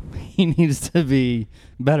backup, though. He needs to be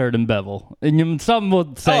better than Bevel. And some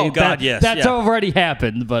would say that's already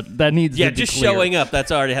happened, but that needs to be just clear. Showing up, that's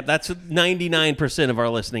already happened. That's 99% of our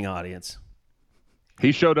listening audience.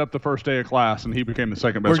 He showed up the first day of class, and he became the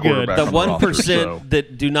second best quarterback. The on 1%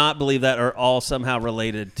 that do not believe that are all somehow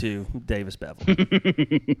related to Davis Bevel.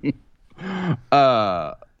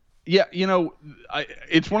 Yeah,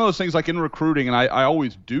 it's one of those things like in recruiting, and I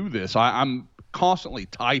always do this. I'm constantly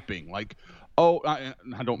typing, like, I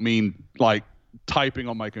don't mean like typing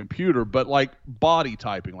on my computer, but like body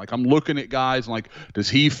typing. Like I'm looking at guys and like, does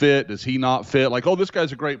he fit? Does he not fit? Like, oh, this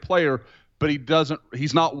guy's a great player, but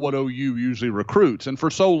he's not what OU usually recruits. And for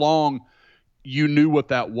so long, you knew what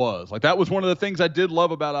that was. Like that was one of the things I did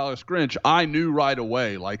love about Alex Grinch. I knew right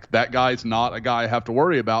away, like that guy's not a guy I have to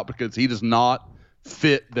worry about because he does not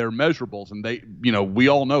fit their measurables. And they, we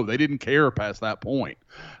all know they didn't care past that point.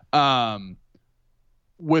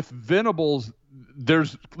 With Venables,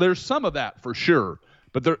 there's some of that for sure,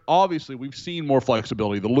 but obviously we've seen more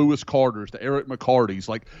flexibility. The Lewis Carters, the Eric McCartys,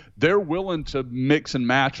 like they're willing to mix and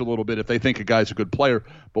match a little bit if they think a guy's a good player.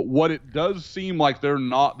 But what it does seem like they're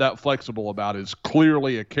not that flexible about is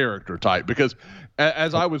clearly a character type. Because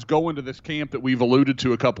as I was going to this camp that we've alluded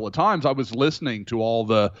to a couple of times, I was listening to all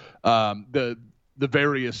the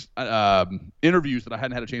various interviews that I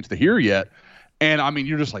hadn't had a chance to hear yet. And I mean,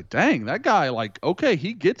 you're just like, dang, that guy, like, okay,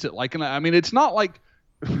 he gets it. Like, and I mean, it's not like,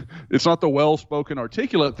 it's not the well-spoken,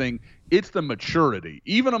 articulate thing. It's the maturity.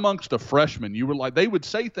 Even amongst the freshmen, you were like, they would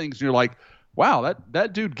say things, and you're like, wow,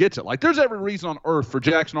 that dude gets it. Like, there's every reason on earth for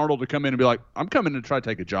Jackson Arnold to come in and be like, I'm coming to try to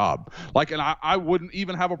take a job. Like, and I wouldn't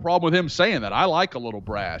even have a problem with him saying that. I like a little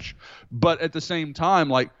brash, but at the same time,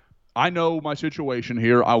 like, I know my situation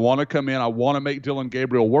here. I want to come in. I want to make Dillon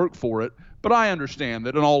Gabriel work for it. But I understand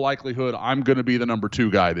that in all likelihood, I'm going to be the number 2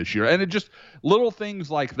 guy this year. And it just little things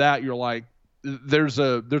like that. You're like, there's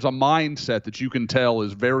a mindset that you can tell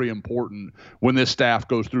is very important when this staff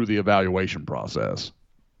goes through the evaluation process.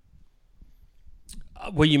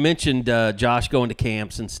 Well, you mentioned Josh going to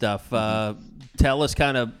camps and stuff. Tell us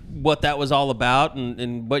kind of what that was all about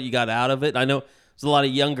and what you got out of it. I know there's a lot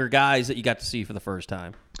of younger guys that you got to see for the first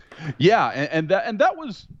time. Yeah, and that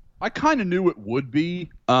was – I kind of knew it would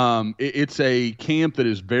be. It's a camp that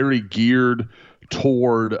is very geared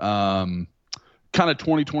toward kind of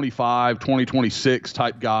 2025, 2026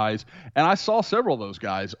 type guys. And I saw several of those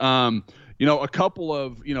guys. A couple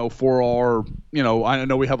of, for our, I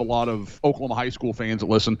know we have a lot of Oklahoma high school fans that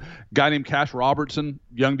listen. A guy named Cash Robertson,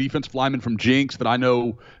 young defensive lineman from Jinx that I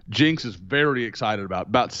know Jinx is very excited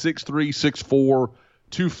about 6'3", 6'4",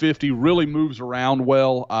 250, really moves around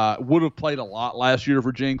well. Would have played a lot last year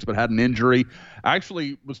for Jinx, but had an injury. I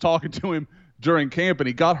actually was talking to him during camp, and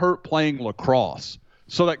he got hurt playing lacrosse.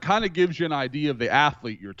 So that kind of gives you an idea of the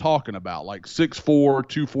athlete you're talking about, like 6'4",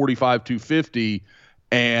 245, 250,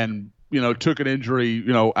 and, took an injury,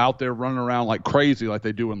 out there running around like crazy like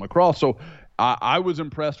they do in lacrosse. So I was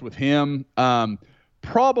impressed with him.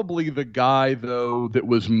 Probably the guy, though, that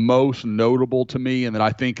was most notable to me and that I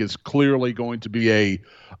think is clearly going to be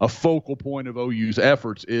a focal point of OU's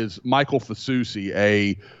efforts is Michael Fasusi,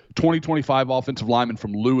 a 2025 offensive lineman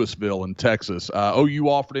from Louisville in Texas. OU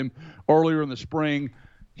offered him earlier in the spring.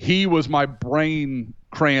 He was my brain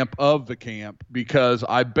cramp of the camp because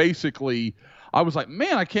I was like,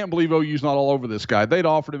 man, I can't believe OU's not all over this guy. They'd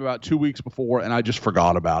offered him about 2 weeks before, and I just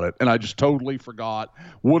forgot about it. And I just totally forgot.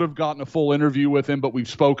 Would have gotten a full interview with him, but we've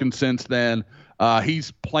spoken since then.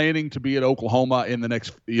 He's planning to be at Oklahoma in the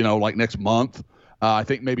next, next month. I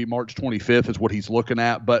think maybe March 25th is what he's looking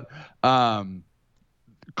at. But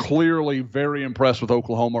clearly very impressed with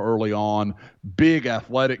Oklahoma early on. Big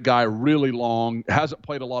athletic guy, really long, hasn't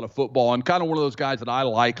played a lot of football, and kind of one of those guys that I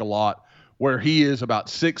like a lot, where he is about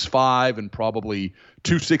 6'5" and probably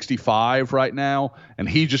 265 right now, and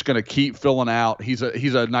he's just going to keep filling out. He's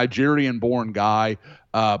a Nigerian-born guy,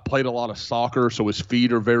 played a lot of soccer, so his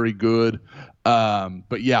feet are very good.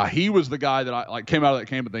 But yeah, he was the guy that I came out of that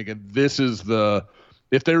camp and thinking,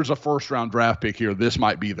 if there's a first-round draft pick here, this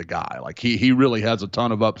might be the guy. Like he really has a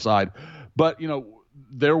ton of upside. But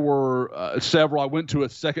there were several. I went to a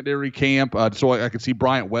secondary camp so I could see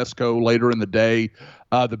Bryant Wesco later in the day.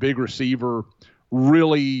 The big receiver,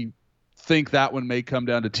 really think that one may come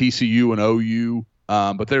down to TCU and OU.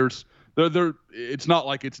 But it's not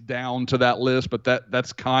like it's down to that list, but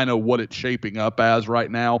that's kind of what it's shaping up as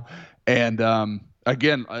right now. And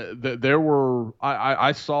again,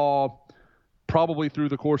 I saw probably through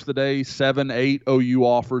the course of the day 7-8 OU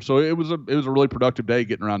offers. So it was a really productive day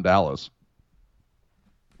getting around Dallas.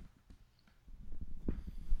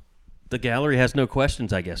 The gallery has no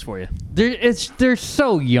questions, I guess, for you. They're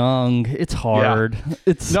so young. It's hard. Yeah.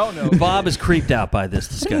 It's No. Bob is creeped out by this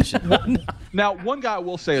discussion. Now, one guy I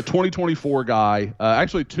will say, a 2024 guy,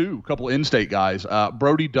 actually a couple in-state guys.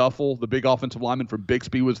 Brody Duffel, the big offensive lineman from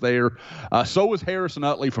Bixby, was there. So was Harrison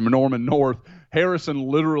Utley from Norman North. Harrison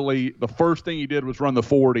literally, the first thing he did was run the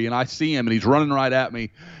 40, and I see him, and he's running right at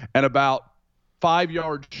me. And about 5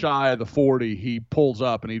 yards shy of the 40, he pulls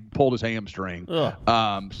up, and he pulled his hamstring.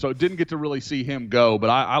 So didn't get to really see him go, but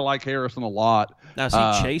I like Harrison a lot. Now, is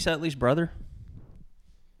he Chase Utley's brother?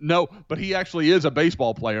 No, but he actually is a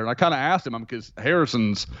baseball player, and I kind of asked him because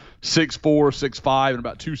Harrison's 6'4", 6'5", and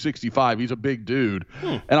about 265. He's a big dude,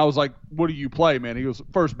 and I was like, "What do you play, man?" He goes,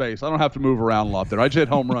 "First base. I don't have to move around a lot there. I just hit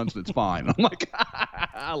home runs, and it's fine." I'm like,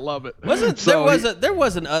 "I love it." There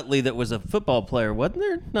was an Utley that was a football player, wasn't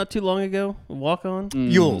there? Not too long ago, a walk-on.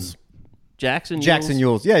 Yules. Jackson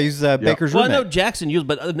Yules. Yeah, he's Baker's roommate. Well, I know Jackson Yules,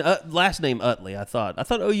 but last name Utley. I thought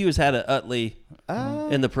OU has had an Utley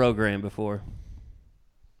in the program before.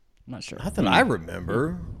 Not sure. Not that I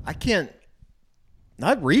remember. I can't.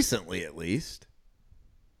 Not recently, at least.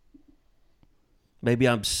 Maybe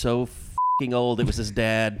I'm so fucking old. It was his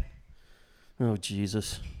dad. Oh,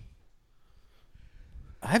 Jesus.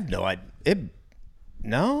 I have no idea.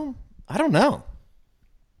 No, I don't know.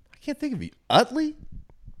 I can't think of it. Utley?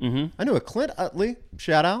 Mm-hmm. I knew a Clint Utley.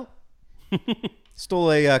 Shout out.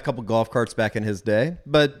 Stole a couple golf carts back in his day.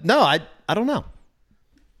 But no, I don't know.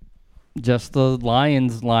 Just the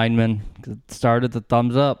Lions lineman started the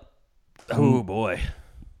thumbs up. Oh, boy.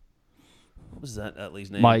 What was that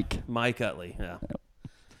Utley's name? Mike Utley, yeah.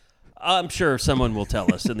 I'm sure someone will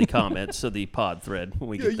tell us in the comments of the pod thread when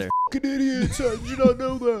we get there. You fucking idiots. How did you not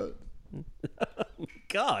know that?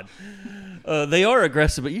 God. They are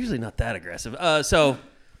aggressive, but usually not that aggressive.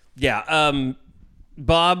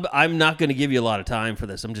 Bob, I'm not going to give you a lot of time for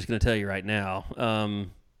this. I'm just going to tell you right now.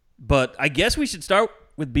 But I guess we should start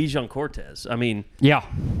with Bijan Cortez. I mean, yeah.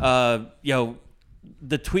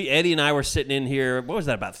 The tweet, Eddie and I were sitting in here, what was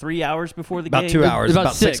that, about 3 hours before the game? About 2 hours.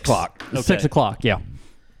 About 6 o'clock. Okay. 6 o'clock, yeah.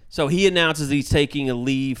 So he announces he's taking a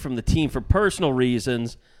leave from the team for personal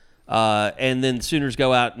reasons, and then the Sooners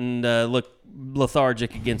go out and look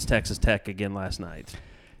lethargic against Texas Tech again last night.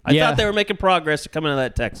 I thought they were making progress coming out of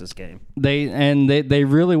that Texas game. They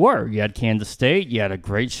really were. You had Kansas State. You had a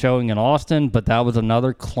great showing in Austin, but that was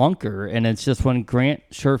another clunker. And it's just when Grant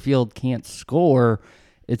Sherfield can't score,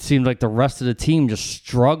 it seems like the rest of the team just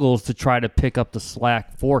struggles to try to pick up the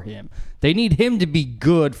slack for him. They need him to be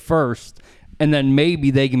good first, and then maybe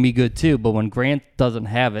they can be good too. But when Grant doesn't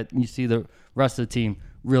have it, you see the rest of the team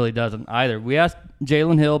really doesn't either. We asked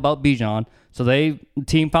Jalen Hill about Bijan. So the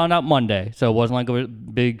team found out Monday, so it wasn't like a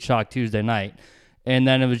big shock Tuesday night. And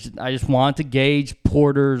then I just wanted to gauge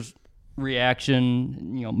Porter's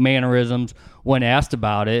reaction, mannerisms when asked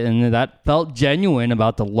about it, and that felt genuine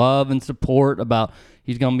about the love and support, about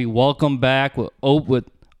he's going to be welcomed back with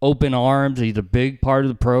open arms. He's a big part of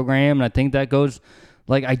the program, and I think that goes.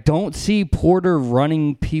 I don't see Porter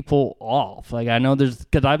running people off. I know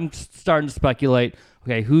because I'm starting to speculate.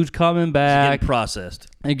 Okay, who's coming back? Getting processed.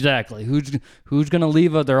 Exactly. Who's going to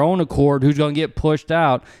leave of their own accord? Who's going to get pushed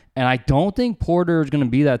out? And I don't think Porter is going to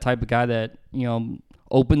be that type of guy that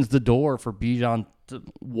opens the door for Bijan to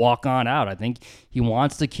walk on out. I think he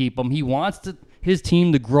wants to keep him. He wants his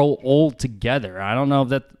team to grow old together. I don't know if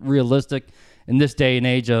that's realistic in this day and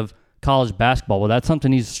age of college basketball, but that's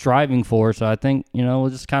something he's striving for. So I think we'll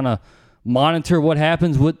just kind of monitor what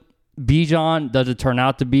happens with Bijan. Does it turn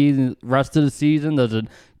out to be the rest of the season? Does it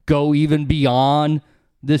go even beyond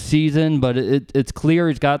this season? But it's clear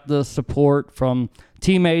he's got the support from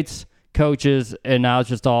teammates, coaches, and now it's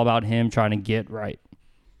just all about him trying to get right.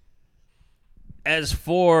 As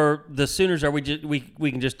for the Sooners, are we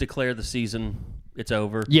can just declare the season it's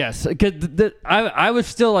over? Yes, because I was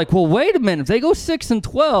still like, well, wait a minute. If they go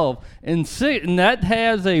 6-12 and that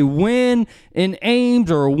has a win in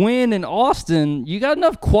Ames or a win in Austin, you got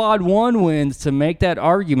enough quad one wins to make that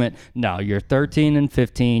argument. No, you're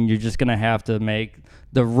 13-15. You're just gonna have to make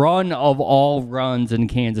the run of all runs in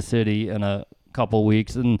Kansas City in a couple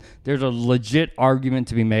weeks, and there's a legit argument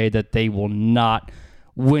to be made that they will not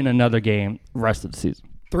win another game rest of the season.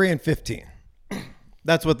 3-15.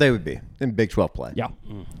 That's what they would be in Big 12 play. Yeah.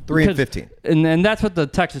 3-15. And that's what the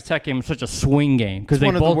Texas Tech game was, such a swing game. It's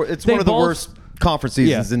one of the worst conference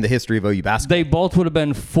seasons in the history of OU basketball. They both would have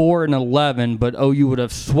been 4-11, but OU would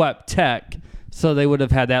have swept Tech, so they would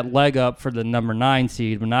have had that leg up for the number 9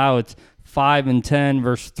 seed. But now it's 5-10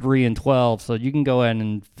 versus 3-12, so you can go ahead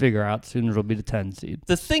and figure out Sooners will be the 10 seed.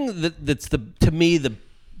 The thing that's to me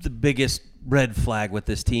the biggest red flag with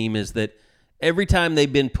this team is that Every time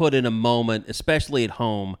they've been put in a moment, especially at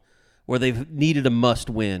home, where they've needed a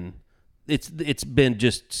must-win, it's been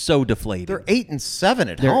just so deflated. They're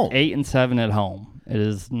 8-7 at home. They're 8-7 at home. It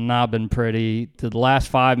has not been pretty. To the last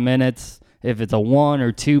 5 minutes, if it's a 1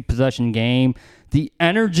 or 2 possession game, the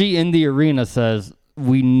energy in the arena says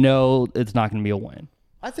we know it's not going to be a win.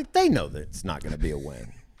 I think they know that it's not going to be a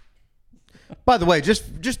win. By the way,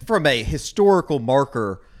 just from a historical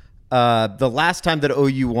marker, the last time that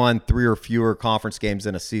OU won 3 or fewer conference games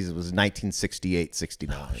in a season was 1968-69.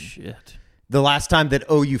 Oh, shit. The last time that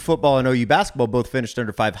OU football and OU basketball both finished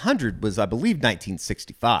under 500 was, I believe,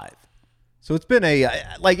 1965. So it's been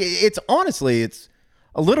it's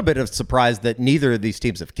a little bit of a surprise that neither of these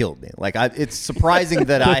teams have killed me. It's surprising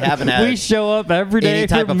that I haven't had we show up every day any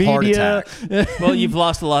type for of media. heart attack. Well, you've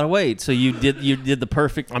lost a lot of weight, so you did the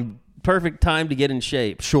perfect time to get in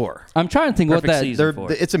shape. Sure. I'm trying to think Perfect what that season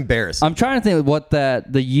for it. It's embarrassing. I'm trying to think what the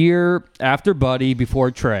year after Buddy, before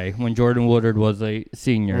Trey, when Jordan Woodard was a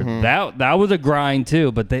senior, that was a grind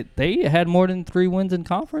too. But they had more than 3 wins in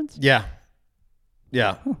conference. Yeah.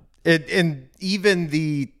 Huh. And even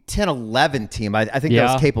the 10-11 team, I think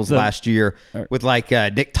that was Capel's last year, with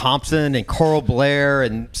Nick Thompson and Carl Blair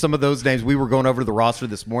and some of those names. We were going over the roster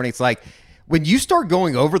this morning. It's like when you start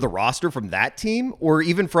going over the roster from that team, or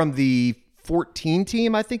even from the 14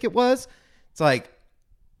 team, I think it was, it's like,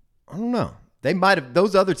 I don't know.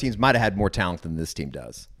 Those other teams might have had more talent than this team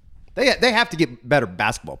does. They have to get better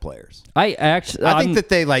basketball players. I think that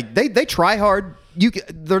they try hard.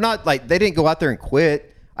 They're not they didn't go out there and quit.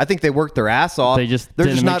 I think they worked their ass off. They're just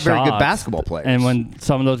not very good basketball players. And when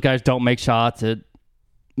some of those guys don't make shots, it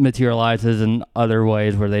materializes in other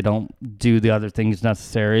ways where they don't do the other things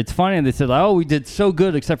necessary. It's funny. They said, we did so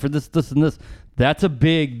good except for this, and this. That's a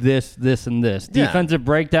big this, and this. Yeah. Defensive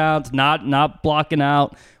breakdowns, not blocking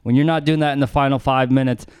out. When you're not doing that in the final 5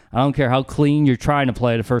 minutes, I don't care how clean you're trying to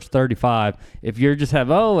play the first 35. If you're just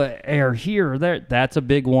error here or there, that's a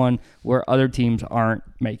big one where other teams aren't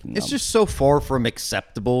making them. It's just so far from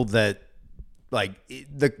acceptable that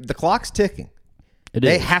the clock's ticking.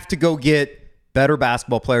 They have to go get better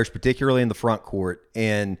basketball players, particularly in the front court.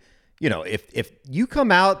 And if you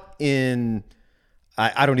come out in,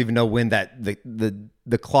 I don't even know when that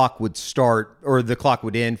the clock would start or the clock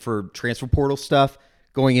would end for transfer portal stuff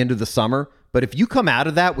going into the summer. But if you come out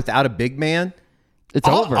of that without a big man, it's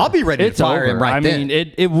over. I'll be ready to fire him right then. I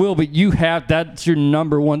mean, it will be. That's your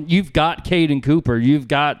number one. You've got Caden Cooper. You've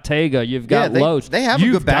got Tega. You've got Los. They have a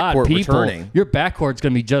good backcourt returning. Your backcourt's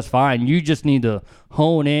going to be just fine. You just need to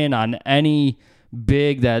hone in on any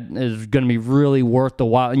big that is going to be really worth the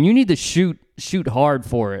while. And you need to shoot hard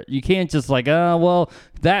for it. You can't just we're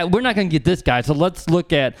not going to get this guy, so let's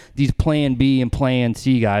look at these plan B and plan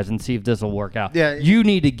C guys and see if this will work out. Yeah. You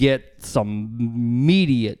need to get some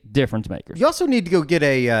immediate difference makers. You also need to go get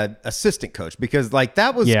a assistant coach, because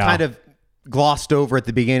that was kind of glossed over at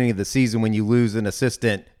the beginning of the season when you lose an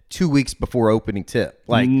assistant 2 weeks before opening tip.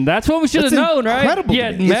 That's what we should have known, right? Incredible.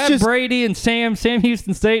 Yeah, Matt Brady and Sam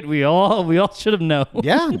Houston State. We all should have known.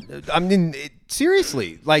 Yeah, I mean,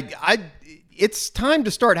 seriously, it's time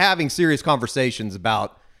to start having serious conversations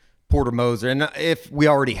about Porter Moser, and if we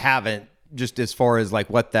already haven't, just as far as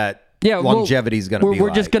what that longevity is going to be.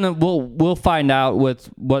 We're just gonna we'll find out with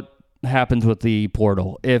what happens with the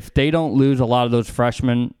portal. If they don't lose a lot of those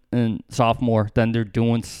freshmen and sophomore, then they're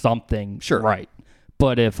doing something right.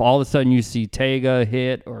 But if all of a sudden you see Tega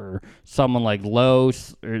hit or someone like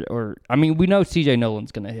Los, or we know CJ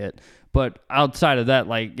Nolan's going to hit. But outside of that,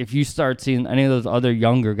 if you start seeing any of those other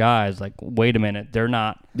younger guys, wait a minute, they're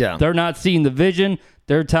not seeing the vision.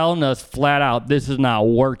 They're telling us flat out, this is not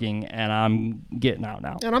working, and I'm getting out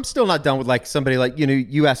now. And I'm still not done with somebody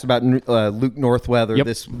you asked about Luke Northweather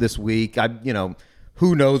this week.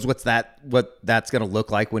 Who knows what that's going to look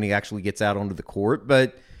like when he actually gets out onto the court,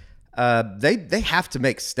 but. They have to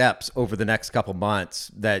make steps over the next couple months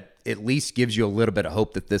that at least gives you a little bit of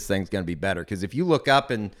hope that this thing's going to be better. Because if you look up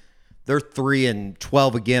and they're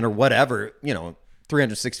 3-12 again or whatever,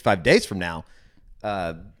 365 days from now,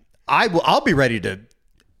 I'll be ready to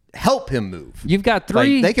help him move. You've got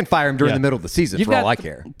 3. They can fire him during the middle of the season for all I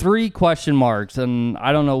care. 3 question marks, and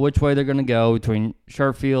I don't know which way they're going to go between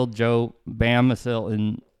Sherfield, Joe Bamasil,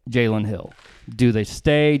 and Jalen Hill. Do they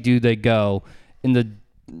stay? Do they go? In the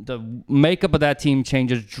makeup of that team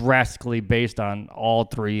changes drastically based on all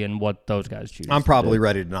 3 and what those guys choose. I'm probably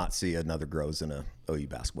ready to not see another Groves in a OU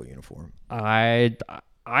basketball uniform. I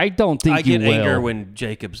don't think I get anger when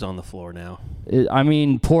Jacob's on the floor now.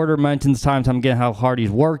 Porter mentions times I'm getting how hard he's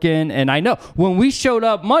working, and I know when we showed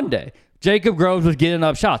up Monday, Jacob Groves was getting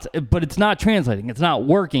up shots, but it's not translating. It's not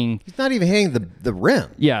working. He's not even hitting the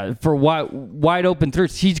rim. Yeah, for wide open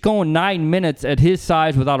threes. He's going 9 minutes at his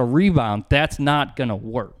size without a rebound. That's not going to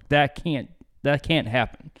work. That can't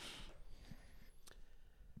happen.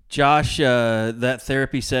 Josh, that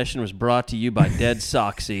therapy session was brought to you by Dead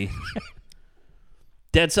Soxy.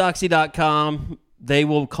 DeadSoxy.com. They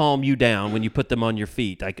will calm you down when you put them on your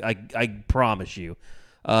feet. I promise you.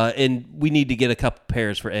 And we need to get a couple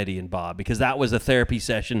pairs for Eddie and Bob because that was a therapy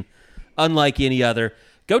session unlike any other.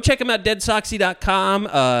 Go check them out,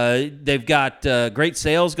 DeadSoxy.com. They've got great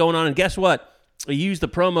sales going on. And guess what? You use the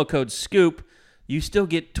promo code SCOOP. You still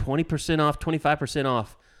get 20% off, 25%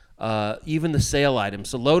 off, even the sale items.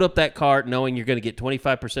 So load up that cart knowing you're going to get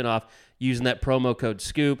 25% off using that promo code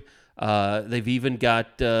SCOOP. They've even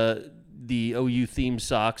got the OU themed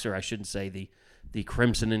socks, or I shouldn't say the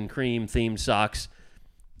Crimson and Cream themed socks.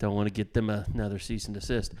 Don't want to get them another cease and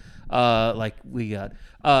desist like we got.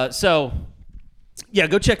 So, yeah,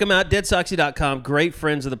 go check them out, DeadSoxy.com. Great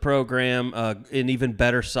friends of the program and even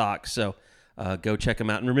better socks. So go check them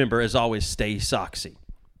out. And remember, as always, stay soxy.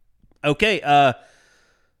 Okay,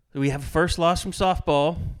 we have a first loss from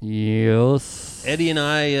softball. Yes. Eddie and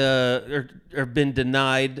I have been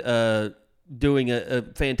denied doing a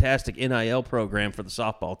fantastic NIL program for the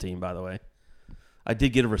softball team, by the way. I did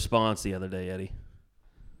get a response the other day, Eddie.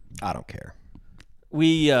 I don't care.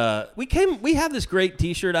 We have this great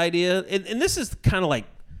T-shirt idea, and this is kind of like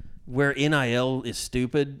where NIL is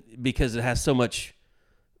stupid because it has so much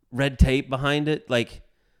red tape behind it. Like,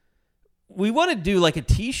 we want to do like a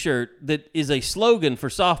T-shirt that is a slogan for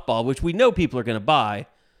softball, which we know people are going to buy,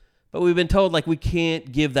 but we've been told like we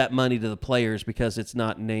can't give that money to the players because it's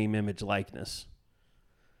not name, image, likeness.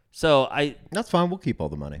 So that's fine. We'll keep all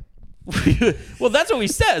the money. Well, that's what we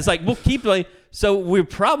said. It's like we'll keep like. So we're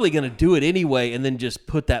probably going to do it anyway, and then just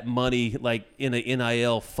put that money like in an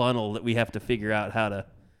NIL funnel that we have to figure out how to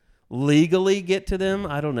legally get to them.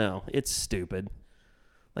 I don't know. It's stupid.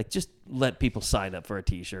 Like, just let people sign up for a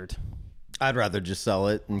T-shirt. I'd rather just sell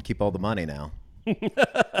it and keep all the money now.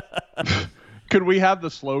 Could we have the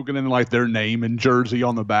slogan in like their name and jersey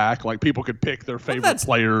on the back? Like people could pick their favorite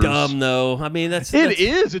players. Dumb though. I mean, it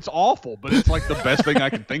is. It's awful, but it's like the best thing I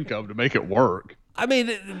can think of to make it work. I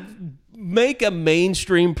mean, make a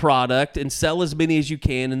mainstream product and sell as many as you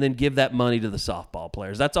can, and then give that money to the softball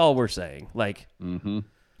players. That's all we're saying. Like, All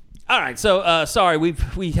right. So sorry,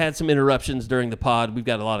 we had some interruptions during the pod. We've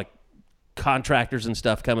got a lot of contractors and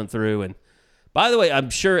stuff coming through, and by the way, I'm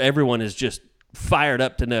sure everyone is just fired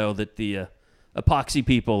up to know that the epoxy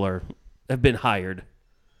people have been hired.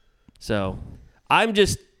 So I'm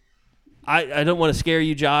just I don't want to scare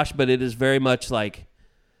you, Josh, but it is very much like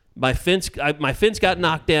my fence got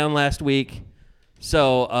knocked down last week.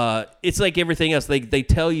 So it's like everything else. They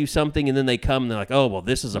tell you something and then they come and they're like, oh well,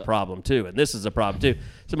 this is a problem too, and this is a problem too.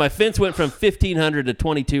 So my fence went from 1,500 to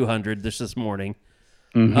 2,200 this morning.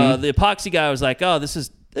 Mm-hmm. The epoxy guy was like, oh, this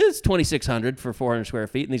is 2,600 for 400 square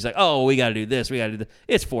feet, and he's like, oh, we got to do this, we got to do this.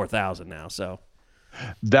 It's 4,000 now. So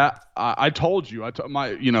that I told you, I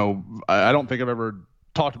don't think I've ever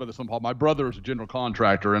talked about this on Paul. My brother is a general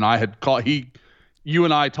contractor, and I had called you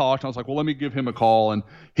and I talked, and I was like, well, let me give him a call. And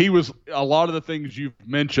he was a lot of the things you've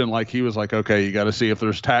mentioned, like he was like, okay, you got to see if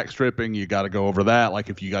there's tax stripping, you got to go over that. Like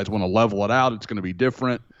if you guys want to level it out, it's going to be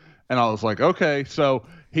different. And I was like, okay. So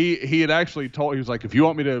he had actually told, he was like, if you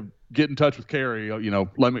want me to get in touch with Kerry,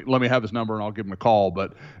 let me have his number and I'll give him a call.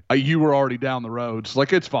 But you were already down the road. So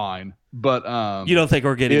like, it's fine. But you don't think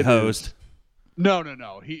we're getting hosed?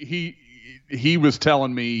 No. He was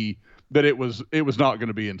telling me that it was not going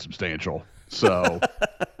to be insubstantial. So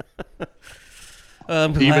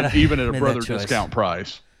even at a brother discount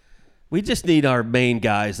price. We just need our main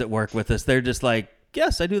guys that work with us. They're just like,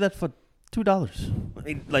 yes, I do that for $2. I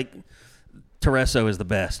mean, like, Tereso is the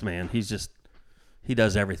best, man. He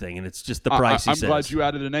does everything, and it's just the price he says. I'm glad you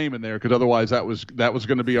added a name in there, because otherwise that was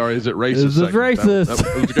going to be our is it racist? Is it racist?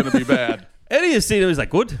 That was going to be bad. Eddie has seen him. He's like,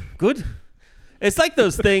 good. It's like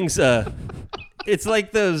those things. It's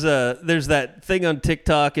like those. There's that thing on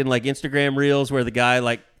TikTok and like Instagram Reels where the guy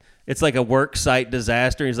like it's like a work site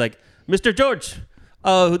disaster. He's like, Mr. George,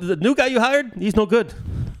 the new guy you hired, he's no good.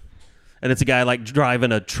 And it's a guy like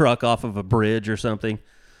driving a truck off of a bridge or something.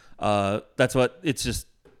 That's what it's just.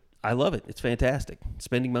 I love it. It's fantastic.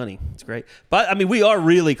 Spending money. It's great. But I mean, we are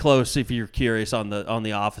really close. If you're curious on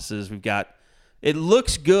the offices, we've got. It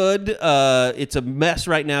looks good. It's a mess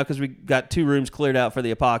right now because we got 2 rooms cleared out for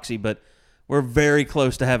the epoxy, but we're very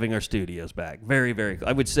close to having our studios back. Very, very.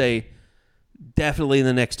 I would say definitely in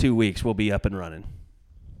the next 2 weeks we'll be up and running.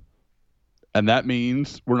 And that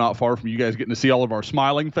means we're not far from you guys getting to see all of our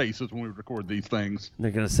smiling faces when we record these things.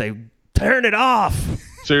 They're going to say, turn it off.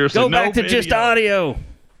 Seriously, go back to just audio.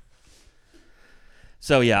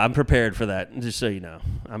 So, yeah, I'm prepared for that, just so you know.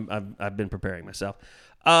 I've been preparing myself.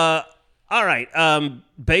 All right.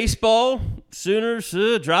 Baseball, Sooners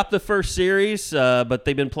dropped the first series, but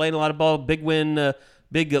they've been playing a lot of ball. Big win,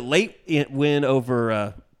 big late win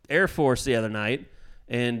over Air Force the other night.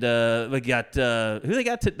 And we got who they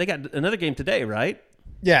got? They got another game today, right?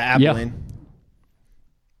 Yeah, Abilene.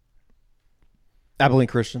 Yeah. Abilene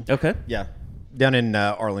Christian. Okay. Yeah, down in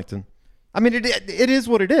Arlington. I mean, it is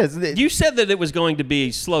what it is. You said that it was going to be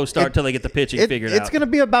a slow start till they get the pitching figured out. It's going to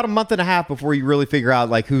be about a month and a half before you really figure out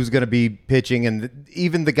like who's going to be pitching, and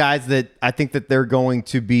even the guys that I think that they're going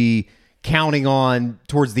to be counting on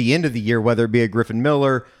towards the end of the year, whether it be a Griffin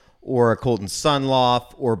Miller or a Colton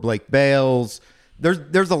Sunloff or Blake Bales.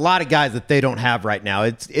 There's a lot of guys that they don't have right now.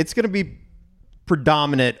 It's going to be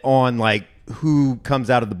predominant on like who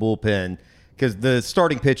comes out of the bullpen, because the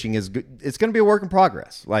starting pitching is good. It's going to be a work in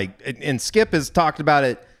progress. Like, and Skip has talked about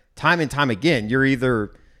it time and time again. You're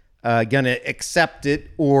either going to accept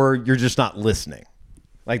it or you're just not listening.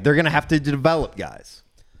 Like, they're going to have to develop guys.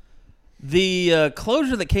 The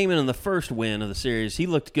closer that came in the first win of the series, he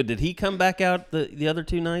looked good. Did he come back out the other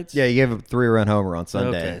two nights? Yeah, he gave a 3-run homer on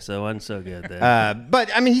Sunday. Okay, so wasn't so good there.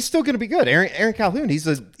 But I mean, he's still going to be good. Aaron Calhoun, he's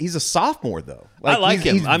a sophomore though. I like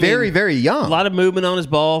him. He's very very young. A lot of movement on his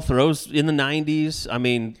ball. Throws in the 90s. I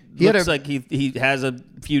mean, looks like he has a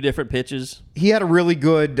few different pitches. He had a really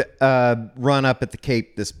good run up at the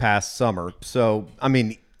Cape this past summer. So I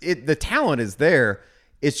mean, the talent is there.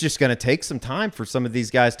 It's just going to take some time for some of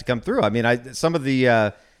these guys to come through. I mean, some of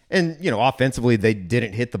the and offensively they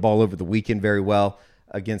didn't hit the ball over the weekend very well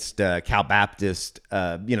against Cal Baptist.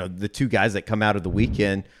 The two guys that come out of the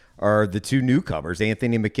weekend are the two newcomers,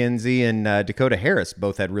 Anthony McKenzie and Dakota Harris.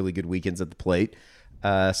 Both had really good weekends at the plate.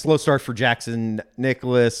 Slow start for Jackson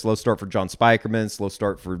Nicholas, slow start for John Spikerman, slow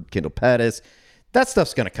start for Kendall Pettis. That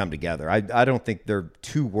stuff's going to come together. I don't think they're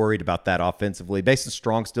too worried about that offensively. Mason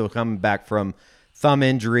Strong still coming back from thumb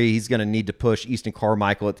injury. He's going to need to push Easton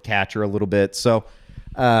Carmichael at the catcher a little bit. So,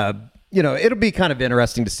 it'll be kind of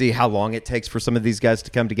interesting to see how long it takes for some of these guys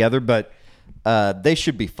to come together, but they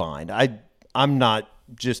should be fine. I'm not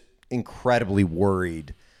just incredibly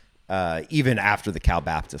worried, even after the Cal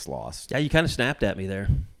Baptist loss. Yeah, you kind of snapped at me there.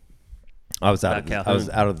 I was out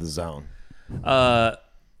of the zone.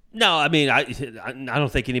 No, I mean, I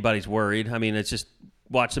don't think anybody's worried. I mean, it's just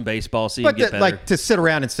watch some baseball, see them get better. Like, to sit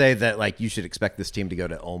around and say that like you should expect this team to go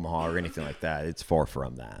to Omaha or anything like that, it's far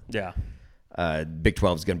from that. Yeah. Big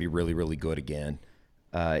 12 is going to be really, really good again.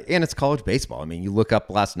 And it's college baseball. I mean, you look up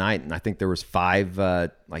last night, and I think there was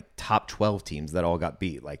 5 top 12 teams that all got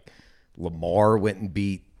beat. Like Lamar went and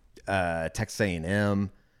beat Texas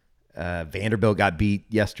A&M. Vanderbilt got beat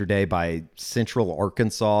yesterday by Central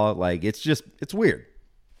Arkansas. Like, it's weird.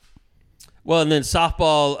 Well, and then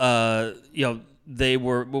softball, they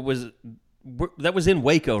were that was in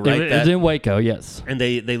Waco, right? It was in Waco, yes. And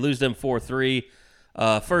they lose them 4-3,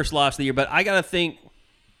 first loss of the year. But I gotta think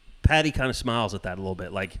Patty kind of smiles at that a little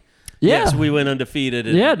bit. Like, yes, we went undefeated.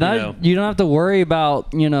 And, you don't have to worry about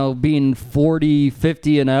being 40,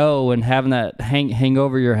 50-0 and having that hang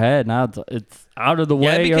over your head. Now it's out of the way.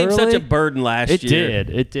 Yeah, it became early. such a burden last year.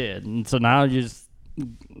 It did, and so now you just.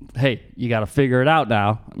 Hey, you got to figure it out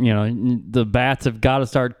now. The bats have got to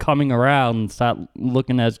start coming around and stop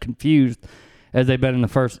looking as confused as they've been in the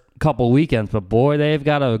first couple weekends. But, boy, they've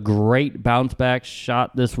got a great bounce-back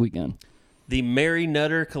shot this weekend. The Mary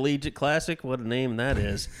Nutter Collegiate Classic, what a name that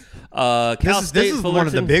is. This is one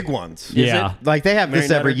of the big ones. Yeah. Like, they have Mary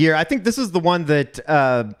this every Nutter? year. I think this is the one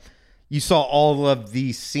that you saw all of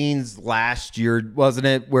the scenes last year, wasn't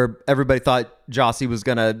it, where everybody thought Jossie was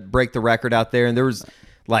going to break the record out there, and there was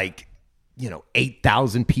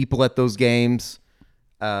 8,000 people at those games.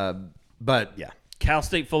 But yeah, Cal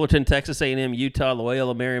State, Fullerton, Texas A&M, Utah,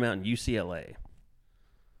 Loyola Marymount, and UCLA.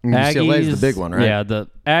 UCLA is the big one, right? Yeah, the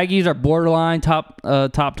Aggies are borderline top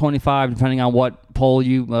 25, depending on what poll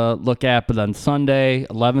you look at. But then Sunday,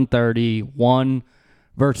 11:30, 1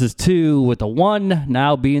 versus 2, with the 1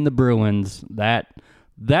 now being the Bruins.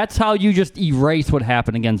 That's how you just erase what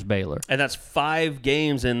happened against Baylor. And that's 5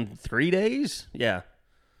 games in 3 days? Yeah.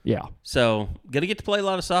 Yeah. So, going to get to play a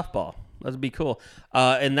lot of softball. That would be cool.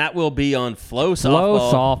 And that will be on Flow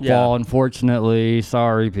Softball. Flow Softball, unfortunately.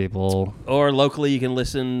 Sorry, people. Or locally, you can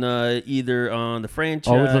listen either on the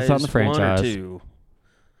franchise. Always listen on the 1 or franchise. 2.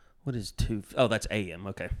 What is 2? Oh, that's AM.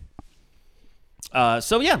 Okay.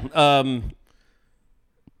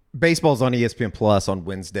 Baseball's on ESPN Plus on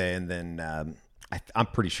Wednesday, and then I'm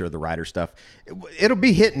pretty sure the Rider stuff. It'll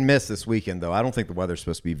be hit and miss this weekend, though. I don't think the weather's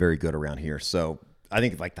supposed to be very good around here. So I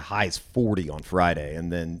think like the high is 40 on Friday,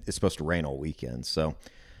 and then it's supposed to rain all weekend. So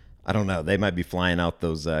I don't know. They might be flying out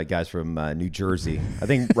those guys from New Jersey. I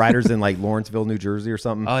think Riders in like Lawrenceville, New Jersey or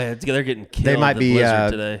something. Oh, yeah. They're getting killed. They might be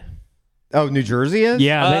today. Oh, New Jersey is?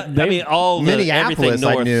 Yeah. I mean, all Minneapolis, everything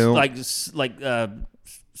north, I knew. Like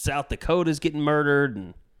South Dakota's getting murdered.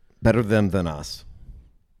 And Better them than us.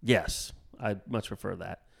 yes, I'd much prefer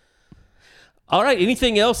that. All right.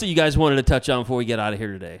 Anything else that you guys wanted to touch on before we get out of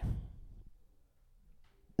here today?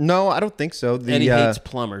 No, I don't think so. Eddie hates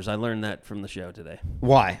plumbers. I learned that from the show today.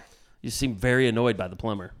 Why? You seem very annoyed by the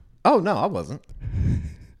plumber. Oh, no, I wasn't.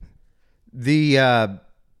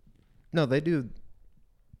 No, they do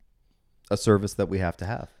a service that we have to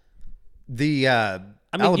have. The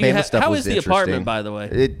Alabama stuff how was is the interesting. apartment, by the way?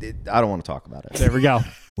 I don't want to talk about it. There we go.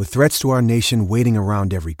 With threats to our nation waiting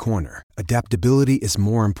around every corner, adaptability is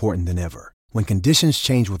more important than ever. When conditions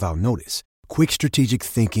change without notice, quick strategic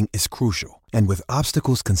thinking is crucial. And with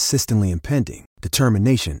obstacles consistently impending,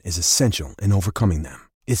 determination is essential in overcoming them.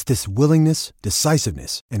 It's this willingness,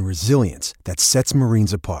 decisiveness, and resilience that sets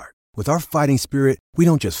Marines apart. With our fighting spirit, we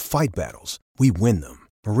don't just fight battles, we win them.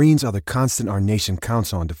 Marines are the constant our nation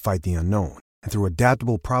counts on to fight the unknown. And through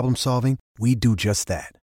adaptable problem solving, we do just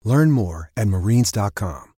that. Learn more at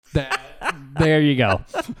Marines.com. There you go.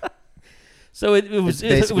 So it was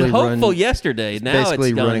hopeful yesterday. Now basically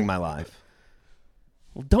it's ruining my life.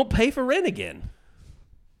 Well, don't pay for rent again.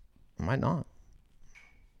 Might not.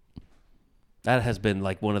 That has been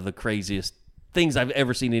like one of the craziest things I've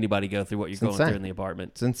ever seen anybody go through. What you're going through in the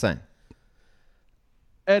apartment. It's insane.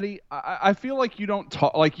 Eddie, I feel like you don't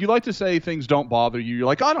talk, like you like to say things don't bother you. You're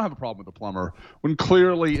like, I don't have a problem with the plumber, when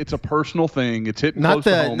clearly it's a personal thing. It's hitting close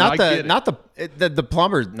to home. The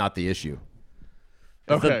plumber's not the issue.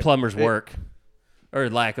 The plumber's work or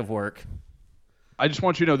lack of work. I just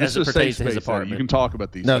want you to know this is a safe space. You can talk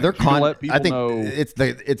about these. No, things. they're let people I think know.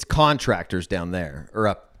 it's contractors down there or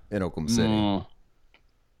up in Oklahoma City.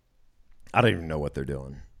 I don't even know what they're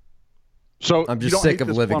doing. So I'm just you don't sick hate of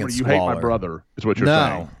this living plumber, in you squalor. hate my brother, is what you're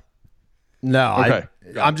saying. No, Okay.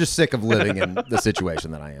 I'm just sick of living in the situation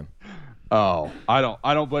that I am. Oh, I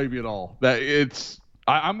don't blame you at all.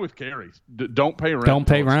 I'm with Carrie. Don't pay rent. Don't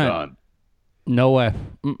pay until it's rent. done. No way.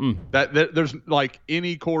 Mm-mm. There's like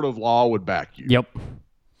any court of law would back you. Yep.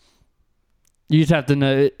 You just have to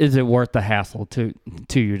know, is it worth the hassle to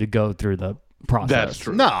you to go through the process? That's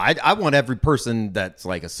true. No, I want every person that's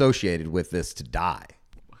like associated with this to die.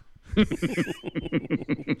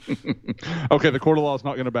 Okay, the court of law is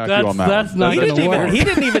not going to back you on that. That's one. not He going to work.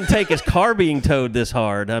 didn't even take his car being towed this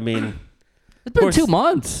hard. I mean, It's been 2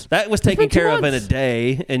 months. that was taken been 2 care of in a months.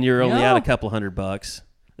 day, and you're only Yeah. out a couple $100.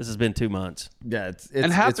 This has been 2 months. Yeah,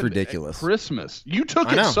 and it's ridiculous. At Christmas, you took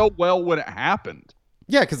I it know. so well when it happened.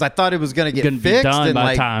 Yeah, because I thought it was going to get Going to be fixed done and by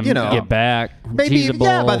like the time you know you get back. maybe Cheesable.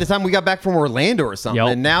 yeah by the time we got back from Orlando or something.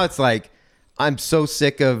 Yep. And now it's like I'm so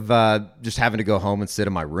sick of just having to go home and sit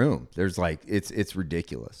in my room. There's like it's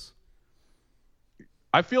ridiculous.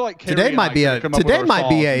 I feel like Carrie Today and might I be could've a come up with today our might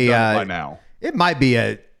be songs and done it a by now. it might be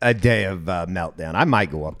a day of meltdown. I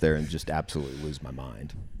might go up there and just absolutely lose my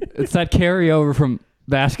mind. It's that carryover from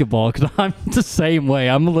basketball because I'm the same way.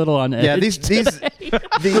 I'm a little on edge. Yeah,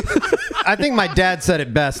 I think my dad said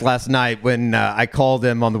it best last night when I called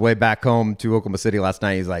him on the way back home to Oklahoma City last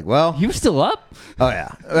night. He's like, "Well, You still up? oh yeah,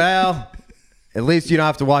 well, at least you don't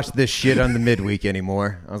have to watch this shit on the midweek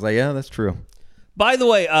anymore." I was like, "Yeah, that's true." By the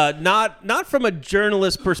way, not from a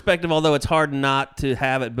journalist perspective, although it's hard not to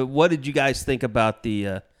have it. But what did you guys think about the?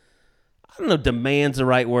 I don't know, demand's the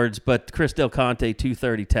right words, but Chris Del Conte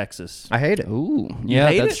 2:30 Texas. I hate it. Ooh, yeah,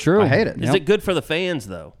 hate that's it? true. I hate it. Is it good for the fans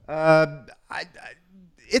though?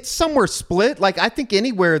 It's somewhere split. Like I think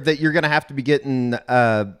anywhere that you're going to have to be getting,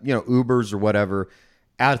 Ubers or whatever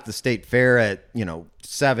out at the state fair at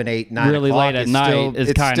 7, 8, 9 Really o'clock late at is night still, is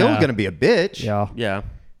it's kinda- still going to be a bitch. Yeah. Yeah.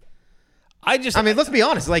 I mean, let's be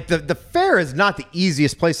honest. Like the fair is not the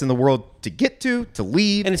easiest place in the world to get to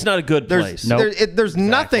leave, and it's not a good place. There's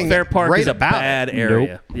nothing Fair Park great is a about bad it.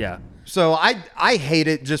 area. Yeah. So I hate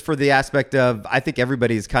it just for the aspect of I think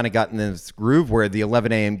everybody's kind of gotten in this groove where the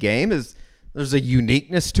 11 a.m. game there's a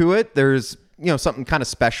uniqueness to it. There's something kind of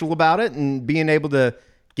special about it, and being able to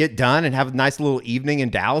get done and have a nice little evening in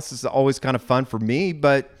Dallas is always kind of fun for me.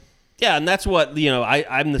 But yeah, and that's what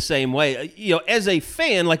I'm the same way. As a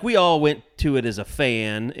fan, like we all went to it as a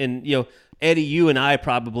fan, and Eddie, you and I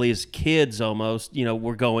probably as kids almost,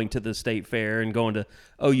 were going to the state fair and going to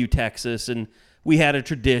OU Texas, and we had a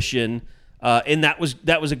tradition, and that was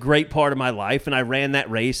a great part of my life, and I ran that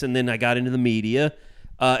race, and then I got into the media.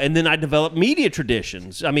 And then I developed media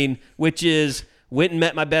traditions. I mean, which is went and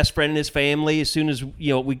met my best friend and his family as soon as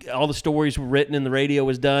all the stories were written and the radio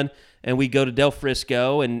was done, and we go to Del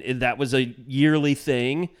Frisco, and that was a yearly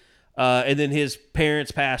thing. And then his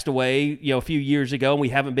parents passed away, a few years ago, and we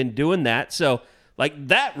haven't been doing that. So, like,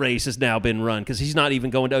 that race has now been run because he's not even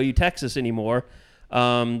going to OU Texas anymore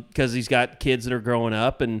because he's got kids that are growing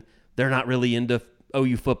up and they're not really into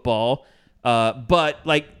OU football. But,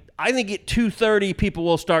 like, I think at 2:30, people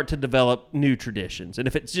will start to develop new traditions. And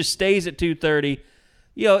if it just stays at 2:30,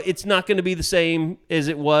 it's not going to be the same as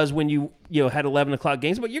it was when you had 11 o'clock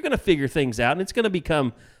games, but you're going to figure things out, and it's going to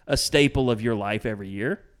become a staple of your life every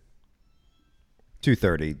year.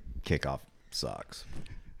 2:30 kickoff sucks.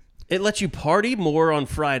 It lets you party more on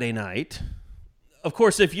Friday night. Of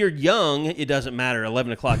course, if you're young, it doesn't matter.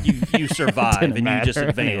 11 o'clock, you survive and you just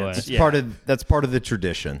advance. Anyway. That's part of the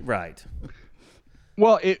tradition. Right.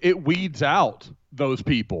 Well, it weeds out those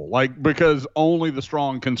people, because only the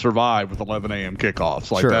strong can survive with 11 a.m.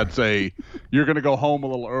 kickoffs. You're going to go home a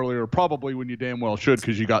little earlier, probably when you damn well should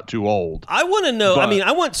because you got too old. I want to know,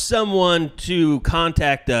 I want someone to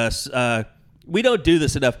contact us. We don't do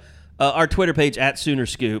this enough. Our Twitter page,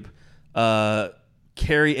 @SoonerScoop,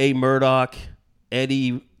 Carrie A. Murdoch,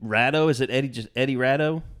 Eddie Ratto. Is it Eddie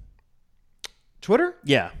Ratto? Twitter?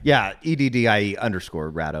 Yeah. Yeah,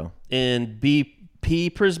 EDDIE_Ratto. And B.P.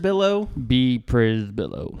 Prisbillo? B.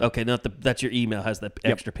 Prisbillo. Okay, that's your email, has the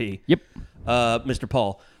extra P. Yep. Mr.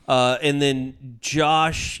 Paul. And then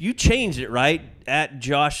Josh, you changed it, right? At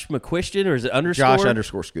Josh McQuiston, or is it underscore?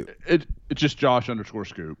 Josh_Scoop. It's just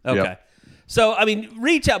Josh_Scoop. Okay. Yep. So,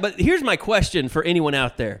 reach out. But here's my question for anyone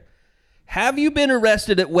out there. Have you been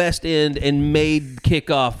arrested at West End and made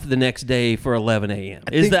kickoff the next day for 11 a.m.?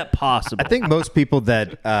 Is that possible? I think most people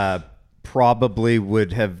that probably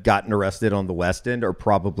would have gotten arrested on the West End are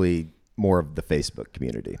probably more of the Facebook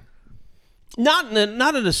community. Not in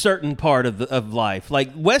a certain part of life. Like,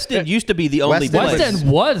 West End used to be the only place. West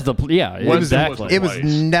End was exactly. It was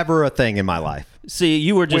never a thing in my life. See,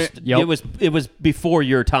 you were just, it was before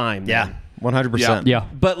your time. Yeah, 100%. Yeah.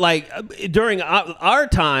 But, during our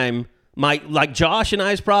time, Josh and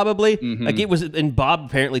I's probably, it was, and Bob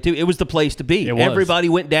apparently too, it was the place to be. Everybody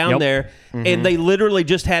went down there, and they literally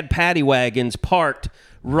just had paddy wagons parked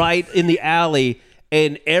right in the alley,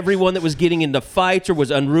 and everyone that was getting into fights or was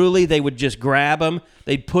unruly, they would just grab them.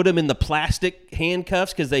 They'd put them in the plastic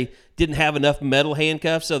handcuffs because they didn't have enough metal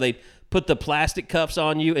handcuffs, so they'd put the plastic cuffs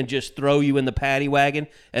on you and just throw you in the paddy wagon.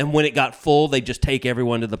 And when it got full, they'd just take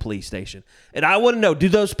everyone to the police station. And I want to know,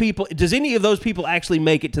 does any of those people actually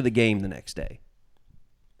make it to the game the next day?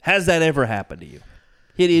 Has that ever happened to you?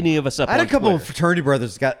 Hit any of us up on I had a couple Twitter? of fraternity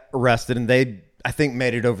brothers got arrested, and they, I think,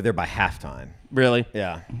 made it over there by halftime. Really?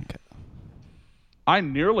 Yeah. Okay. I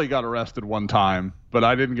nearly got arrested one time, but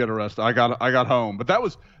I didn't get arrested. I got home, but that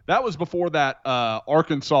was before that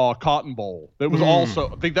Arkansas Cotton Bowl. That was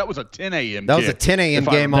also, I think that was a 10 a.m. That was a 10 a.m.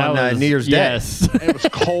 game on New Year's Day. Yes. It was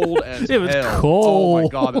cold as hell. It was cold. Oh my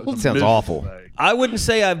God, that sounds awful. Day. I wouldn't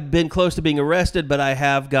say I've been close to being arrested, but I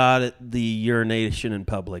have got the urination in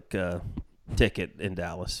public ticket in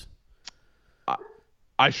Dallas.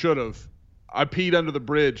 I should have. I peed under the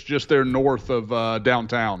bridge just there north of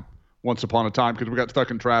downtown once upon a time because we got stuck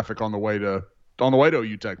in traffic on the way to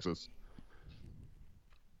OU Texas.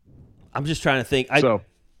 I'm just trying to think. The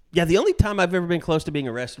only time I've ever been close to being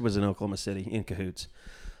arrested was in Oklahoma City in cahoots.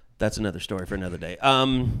 That's another story for another day.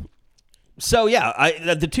 The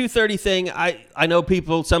 2:30 thing, I know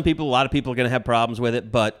a lot of people are going to have problems with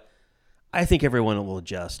it, but I think everyone will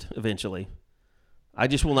adjust eventually. I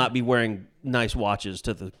just will not be wearing nice watches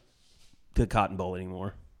to the Cotton Bowl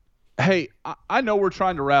anymore. Hey, I know we're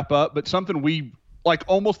trying to wrap up, but something we,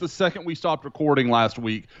 almost the second we stopped recording last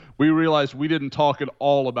week, we realized we didn't talk at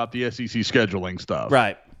all about the SEC scheduling stuff.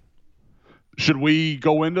 Right. Should we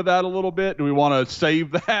go into that a little bit? Do we want to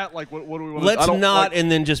save that? What do we want to Let's not,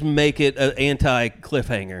 and then just make it an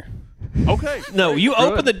anti-cliffhanger. Okay. No, you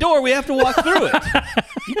open the door, we have to walk through it.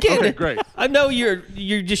 You can't. Okay, great. I know you're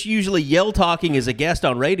just usually yell talking as a guest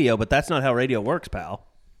on radio, but that's not how radio works, pal.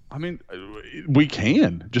 I mean, we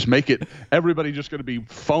can just make it. Everybody just going to be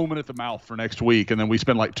foaming at the mouth for next week, and then we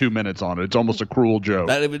spend 2 minutes on it. It's almost a cruel joke.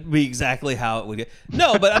 That would be exactly how it would get.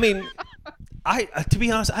 No, but I mean, to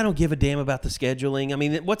be honest, I don't give a damn about the scheduling. I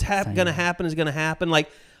mean, what's going to happen is going to happen.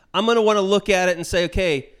 I'm going to want to look at it and say,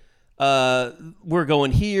 okay, we're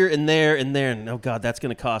going here and there and there, and oh God, that's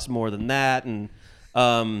going to cost more than that, and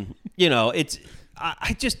it's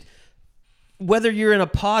I just. Whether you're in a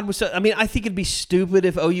pod with, I think it'd be stupid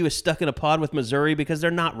if OU is stuck in a pod with Missouri because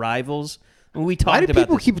they're not rivals. I mean, we talked about. Why do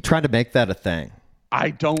people this. keep trying to make that a thing?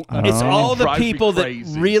 I don't. It's all the drives me people that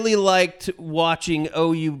crazy. really liked watching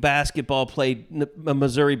OU basketball play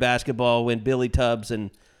Missouri basketball when Billy Tubbs and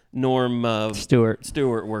Norm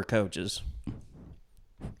Stewart were coaches.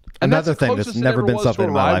 Another thing that's never been something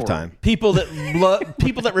in my lifetime. People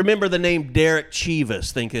that remember the name Derek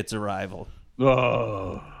Chivas think it's a rival.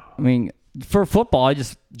 I mean, for football,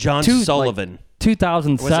 John Sullivan.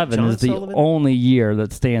 2007 is the only year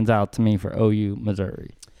that stands out to me for OU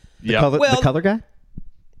Missouri. The color guy?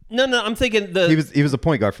 No, I'm thinking he was a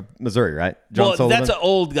point guard for Missouri, right? John Sullivan? That's an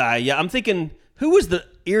old guy. Yeah, I'm thinking who was the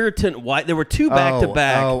irritant white? There were two back to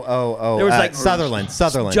back. There was Sutherland.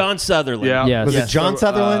 John Sutherland. Yeah. Yes. Was it John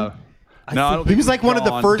Sutherland? No, he was like one of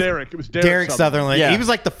the first. Derek. It was Derek Sutherland. Yeah. He was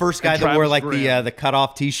like the first guy that wore like the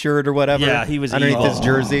cutoff T-shirt or whatever. Yeah, he was underneath evil. his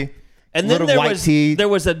jersey. And then tee. there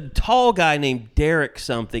was a tall guy named Derek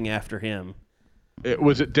something after him.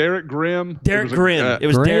 Was it Derek Grimm? Derek Grimm. It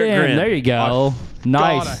was Derek Grimm. There you go.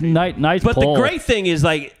 Nice But pull. the great thing is,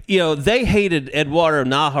 like, they hated Eduardo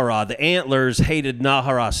Nájera. The Antlers hated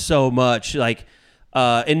Nájera so much. Like,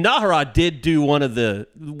 and Nájera did do one of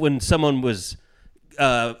when someone was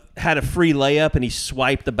had a free layup and he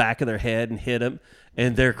swiped the back of their head and hit him,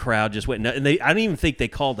 and their crowd just went nuts. And I don't even think they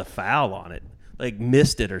called a foul on it. Like,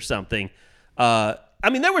 missed it or something. I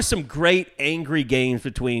mean, there were some great angry games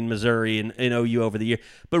between Missouri and OU over the year,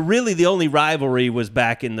 but really the only rivalry was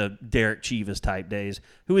back in the Derek Chivas type days.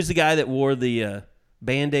 Who was the guy that wore the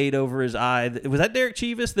Band-Aid over his eye? Was that Derek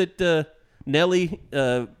Chivas that Nelly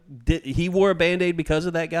he wore a Band-Aid because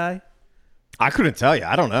of that guy? I couldn't tell you.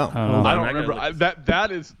 I don't know. I don't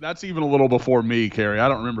remember. That's even a little before me, Kerry. I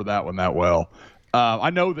don't remember that one that well. I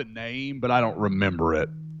know the name, but I don't remember it.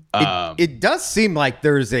 It does seem like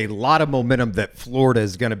there's a lot of momentum that Florida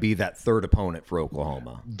is going to be that third opponent for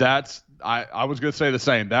Oklahoma. I was going to say the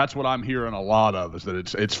same. That's what I'm hearing a lot of, is that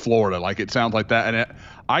it's Florida. Like, it sounds like that, and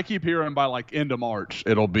I keep hearing by like end of March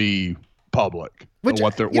it'll be public what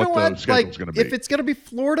the schedule's going to be. If it's going to be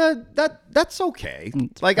Florida, that's okay.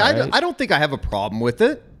 Like, right. I don't think I have a problem with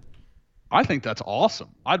it. I think that's awesome.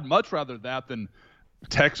 I'd much rather that than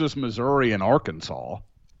Texas, Missouri, and Arkansas.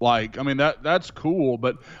 Like, I mean, that's cool,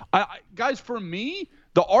 but guys, for me,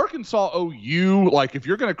 the Arkansas OU, like, if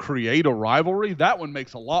you're going to create a rivalry, that one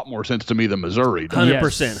makes a lot more sense to me than Missouri.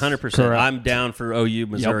 100%. I'm down for OU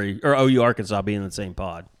Missouri or OU Arkansas being in the same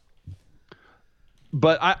pod.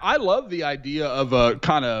 But I love the idea of a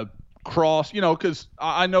kind of cross, because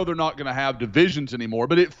I know they're not going to have divisions anymore,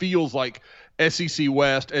 but it feels like SEC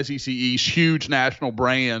West, SEC East, huge national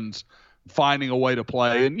brands finding a way to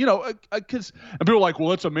play. And, because people are like,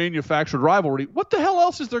 well, it's a manufactured rivalry. What the hell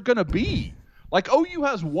else is there going to be? Like, OU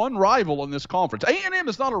has one rival in this conference. A&M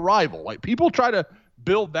is not a rival. Like, people try to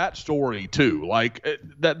build that story too. Like,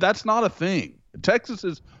 that's not a thing. Texas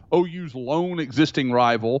is OU's lone existing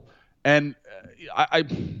rival. And I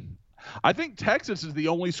think Texas is the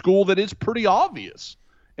only school that is pretty obvious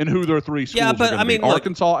in who their three schools are going to be.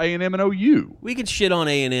 Arkansas, A&M, and OU. We can shit on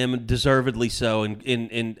A&M, deservedly so,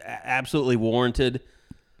 and absolutely warranted.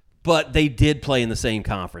 But they did play in the same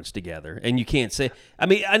conference together, and you can't say. I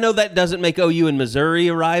mean, I know that doesn't make OU and Missouri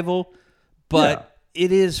a rival, but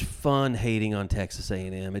it is fun hating on Texas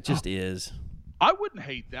A&M. It just is. I wouldn't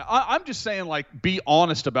hate that. I'm just saying, like, be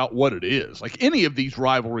honest about what it is. Like, any of these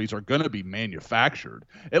rivalries are going to be manufactured.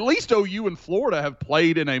 At least OU and Florida have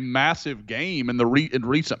played in a massive game in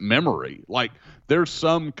recent memory. Like, there's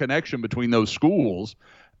some connection between those schools.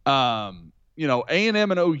 A&M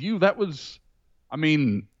and OU, that was, I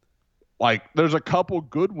mean, like, there's a couple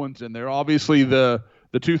good ones in there. Obviously, the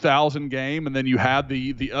 2000 game, and then you had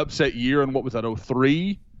the upset year in, what was that,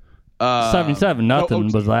 03? 77,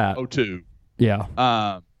 nothing was that. 02.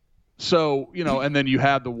 Yeah. So, and then you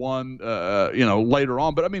had the one, later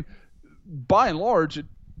on. But, I mean, by and large,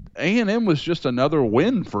 A&M was just another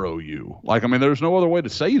win for OU. Like, I mean, there's no other way to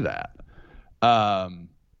say that.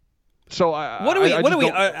 So,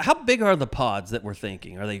 how big are the pods that we're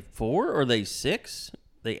thinking? Are they 4? Or are they 6? Are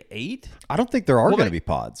they 8? I don't think there are going to be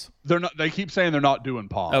pods. They're not. They keep saying they're not doing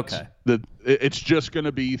pods. Okay. It's just going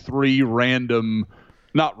to be 3 random,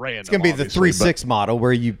 not random. It's going to be the 3-6 model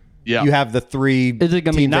where you have the 3 Is it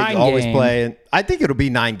gonna be teams 9 that you always games? play. And I think it'll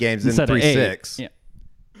be 9 games Instead in of 3-6 8.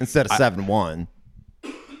 instead of 7-1.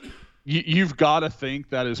 You've got to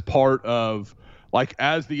think that is part of, like,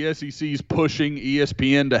 as the SEC's pushing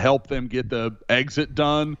ESPN to help them get the exit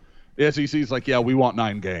done, the SEC's like, yeah, we want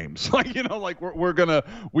 9 games. Like,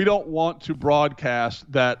 we don't want to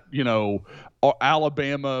broadcast that,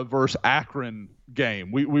 Alabama versus Akron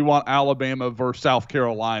game. We want Alabama versus South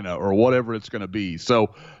Carolina or whatever it's going to be.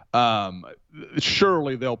 So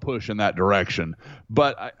surely they'll push in that direction.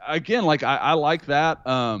 But I like that.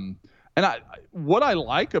 And what I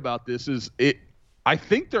like about this is I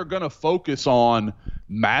think they're going to focus on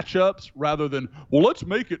matchups rather than, well, let's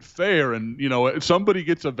make it fair. And, if somebody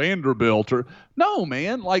gets a Vanderbilt no,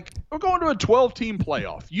 man, like we're going to a 12-team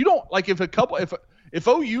playoff. You don't like if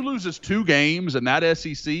OU loses 2 games in that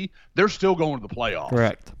SEC, they're still going to the playoffs.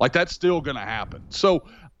 Correct. Like that's still going to happen. So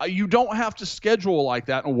you don't have to schedule like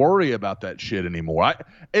that and worry about that shit anymore.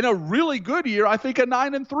 In a really good year, I think a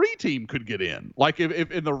 9-3 team could get in, like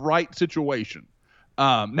if in the right situation.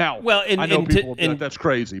 Now, I know people think that's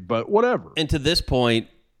crazy, but whatever. And to this point,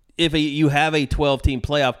 if you have a 12-team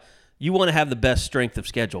playoff, you want to have the best strength of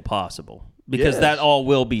schedule possible because that all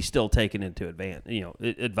will be still taken into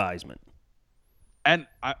advisement. And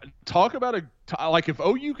talk about if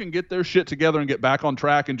OU can get their shit together and get back on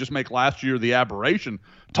track and just make last year the aberration,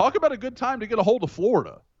 talk about a good time to get a hold of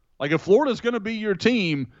Florida. Like if Florida's going to be your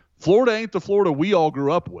team, Florida ain't the Florida we all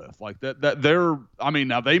grew up with. Like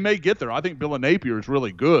now they may get there. I think Billy Napier is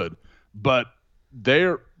really good, but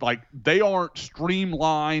they aren't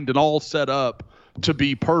streamlined and all set up to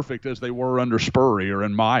be perfect as they were under Spurrier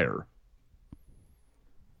and Meyer.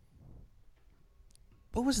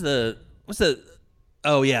 What was the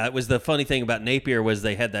oh yeah, it was the funny thing about Napier was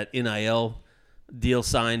they had that NIL deal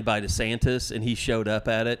signed by DeSantis and he showed up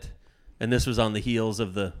at it, and this was on the heels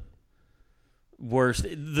of the worst.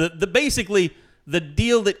 Basically the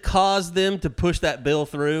deal that caused them to push that bill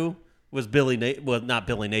through was not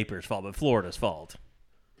Billy Napier's fault, but Florida's fault.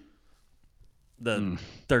 The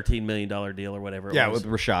 $13 million deal or whatever it was.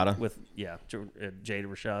 With Rashada. Jada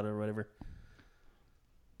Rashada or whatever.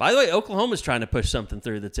 By the way, Oklahoma's trying to push something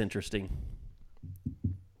through that's interesting.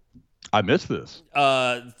 I missed this.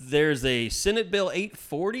 There's a Senate Bill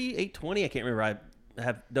 840, 820. I can't remember. I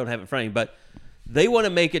don't have it in front of me, but they want to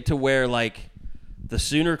make it to where like the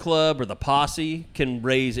Sooner Club or the Posse can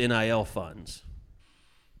raise NIL funds.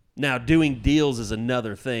 Now, doing deals is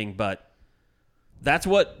another thing, but that's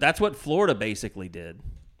what Florida basically did,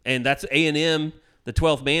 and that's A&M, the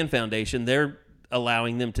 12th Man Foundation. They're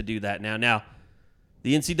allowing them to do that now. Now,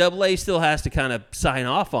 the NCAA still has to kind of sign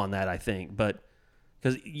off on that, I think, but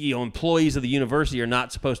because employees of the university are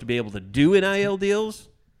not supposed to be able to do NIL deals,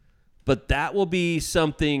 but that will be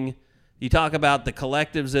something. You talk about the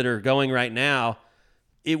collectives that are going right now.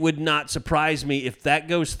 It would not surprise me if that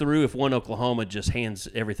goes through, if One Oklahoma just hands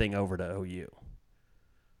everything over to OU.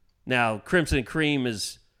 Now, Crimson and Cream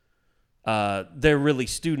is they're really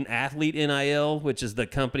student athlete NIL, which is the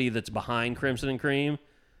company that's behind Crimson and Cream.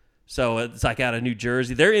 So it's like out of New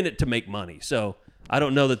Jersey. They're in it to make money. So I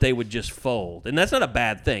don't know that they would just fold. And that's not a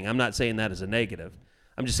bad thing. I'm not saying that as a negative.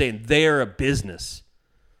 I'm just saying they're a business.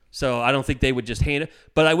 So I don't think they would just hand it.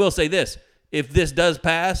 But I will say this. If this does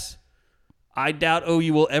pass, I doubt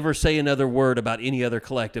OU will ever say another word about any other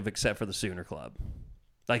collective except for the Sooner Club.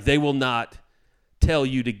 Like they will not tell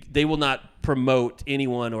you to, they will not promote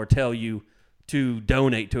anyone or tell you to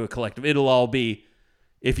donate to a collective. It'll all be,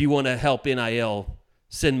 if you want to help NIL,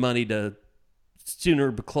 send money to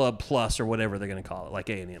Sooner Club Plus or whatever they're going to call it, like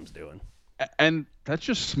A&M's doing. And that's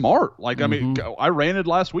just smart. Like, I mean, I ranted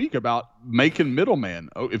last week about making middlemen.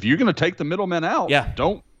 Oh, if you're going to take the middlemen out,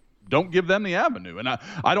 don't give them the avenue. And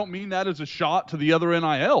I don't mean that as a shot to the other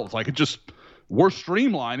NILs. Like, we're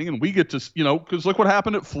streamlining and we get to, because look what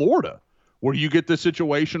happened at Florida, where you get this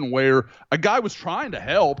situation where a guy was trying to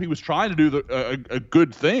help. He was trying to do a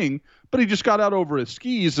good thing, but he just got out over his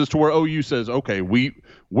skis as to where OU says, okay,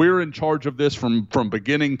 we're in charge of this from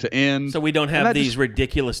beginning to end. So we don't have these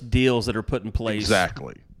ridiculous deals that are put in place.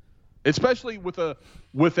 Exactly. Especially with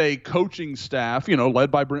a coaching staff, led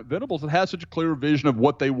by Brent Venables, that has such a clear vision of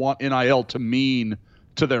what they want NIL to mean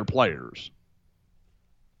to their players.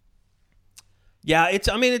 Yeah,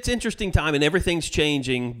 it's interesting time and everything's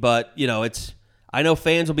changing, but I know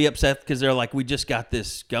fans will be upset because they're like, we just got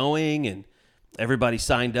this going and everybody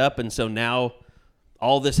signed up, and so now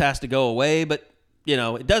all this has to go away. But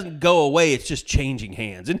it doesn't go away; it's just changing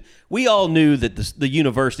hands. And we all knew that the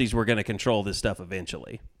universities were going to control this stuff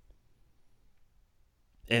eventually,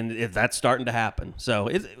 and if that's starting to happen. So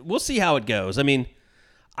we'll see how it goes. I mean,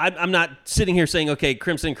 I'm not sitting here saying, okay,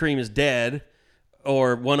 Crimson Cream is dead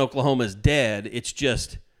or One Oklahoma is dead. It's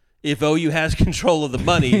just, if OU has control of the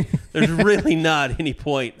money, there's really not any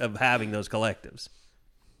point of having those collectives.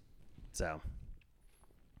 So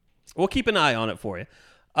we'll keep an eye on it for you.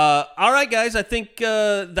 All right, guys, I think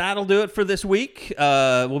that'll do it for this week.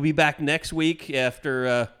 We'll be back next week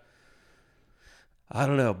after,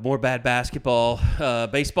 more bad basketball.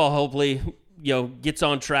 Baseball hopefully gets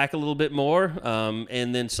on track a little bit more.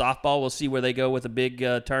 And then softball, we'll see where they go with a big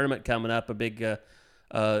tournament coming up, a big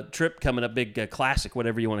trip coming up, big classic,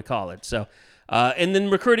 whatever you want to call it. So, and then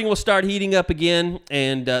recruiting will start heating up again,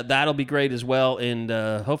 and that'll be great as well. And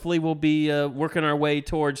hopefully we'll be working our way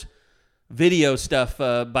towards video stuff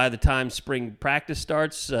by the time spring practice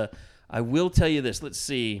starts. I will tell you this. Let's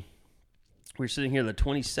see. We're sitting here the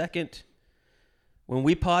 22nd. When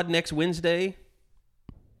we pod next Wednesday,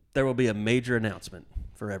 there will be a major announcement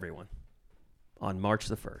for everyone on March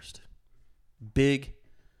the 1st. Big,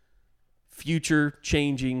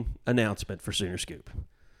 future-changing announcement for Sooner Scoop.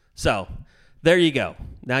 So, there you go.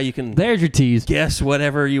 Now you can... There's your tease. Guess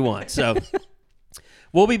whatever you want. So,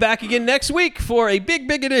 we'll be back again next week for a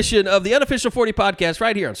big edition of the Unofficial 40 podcast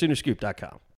right here on Soonerscoop.com.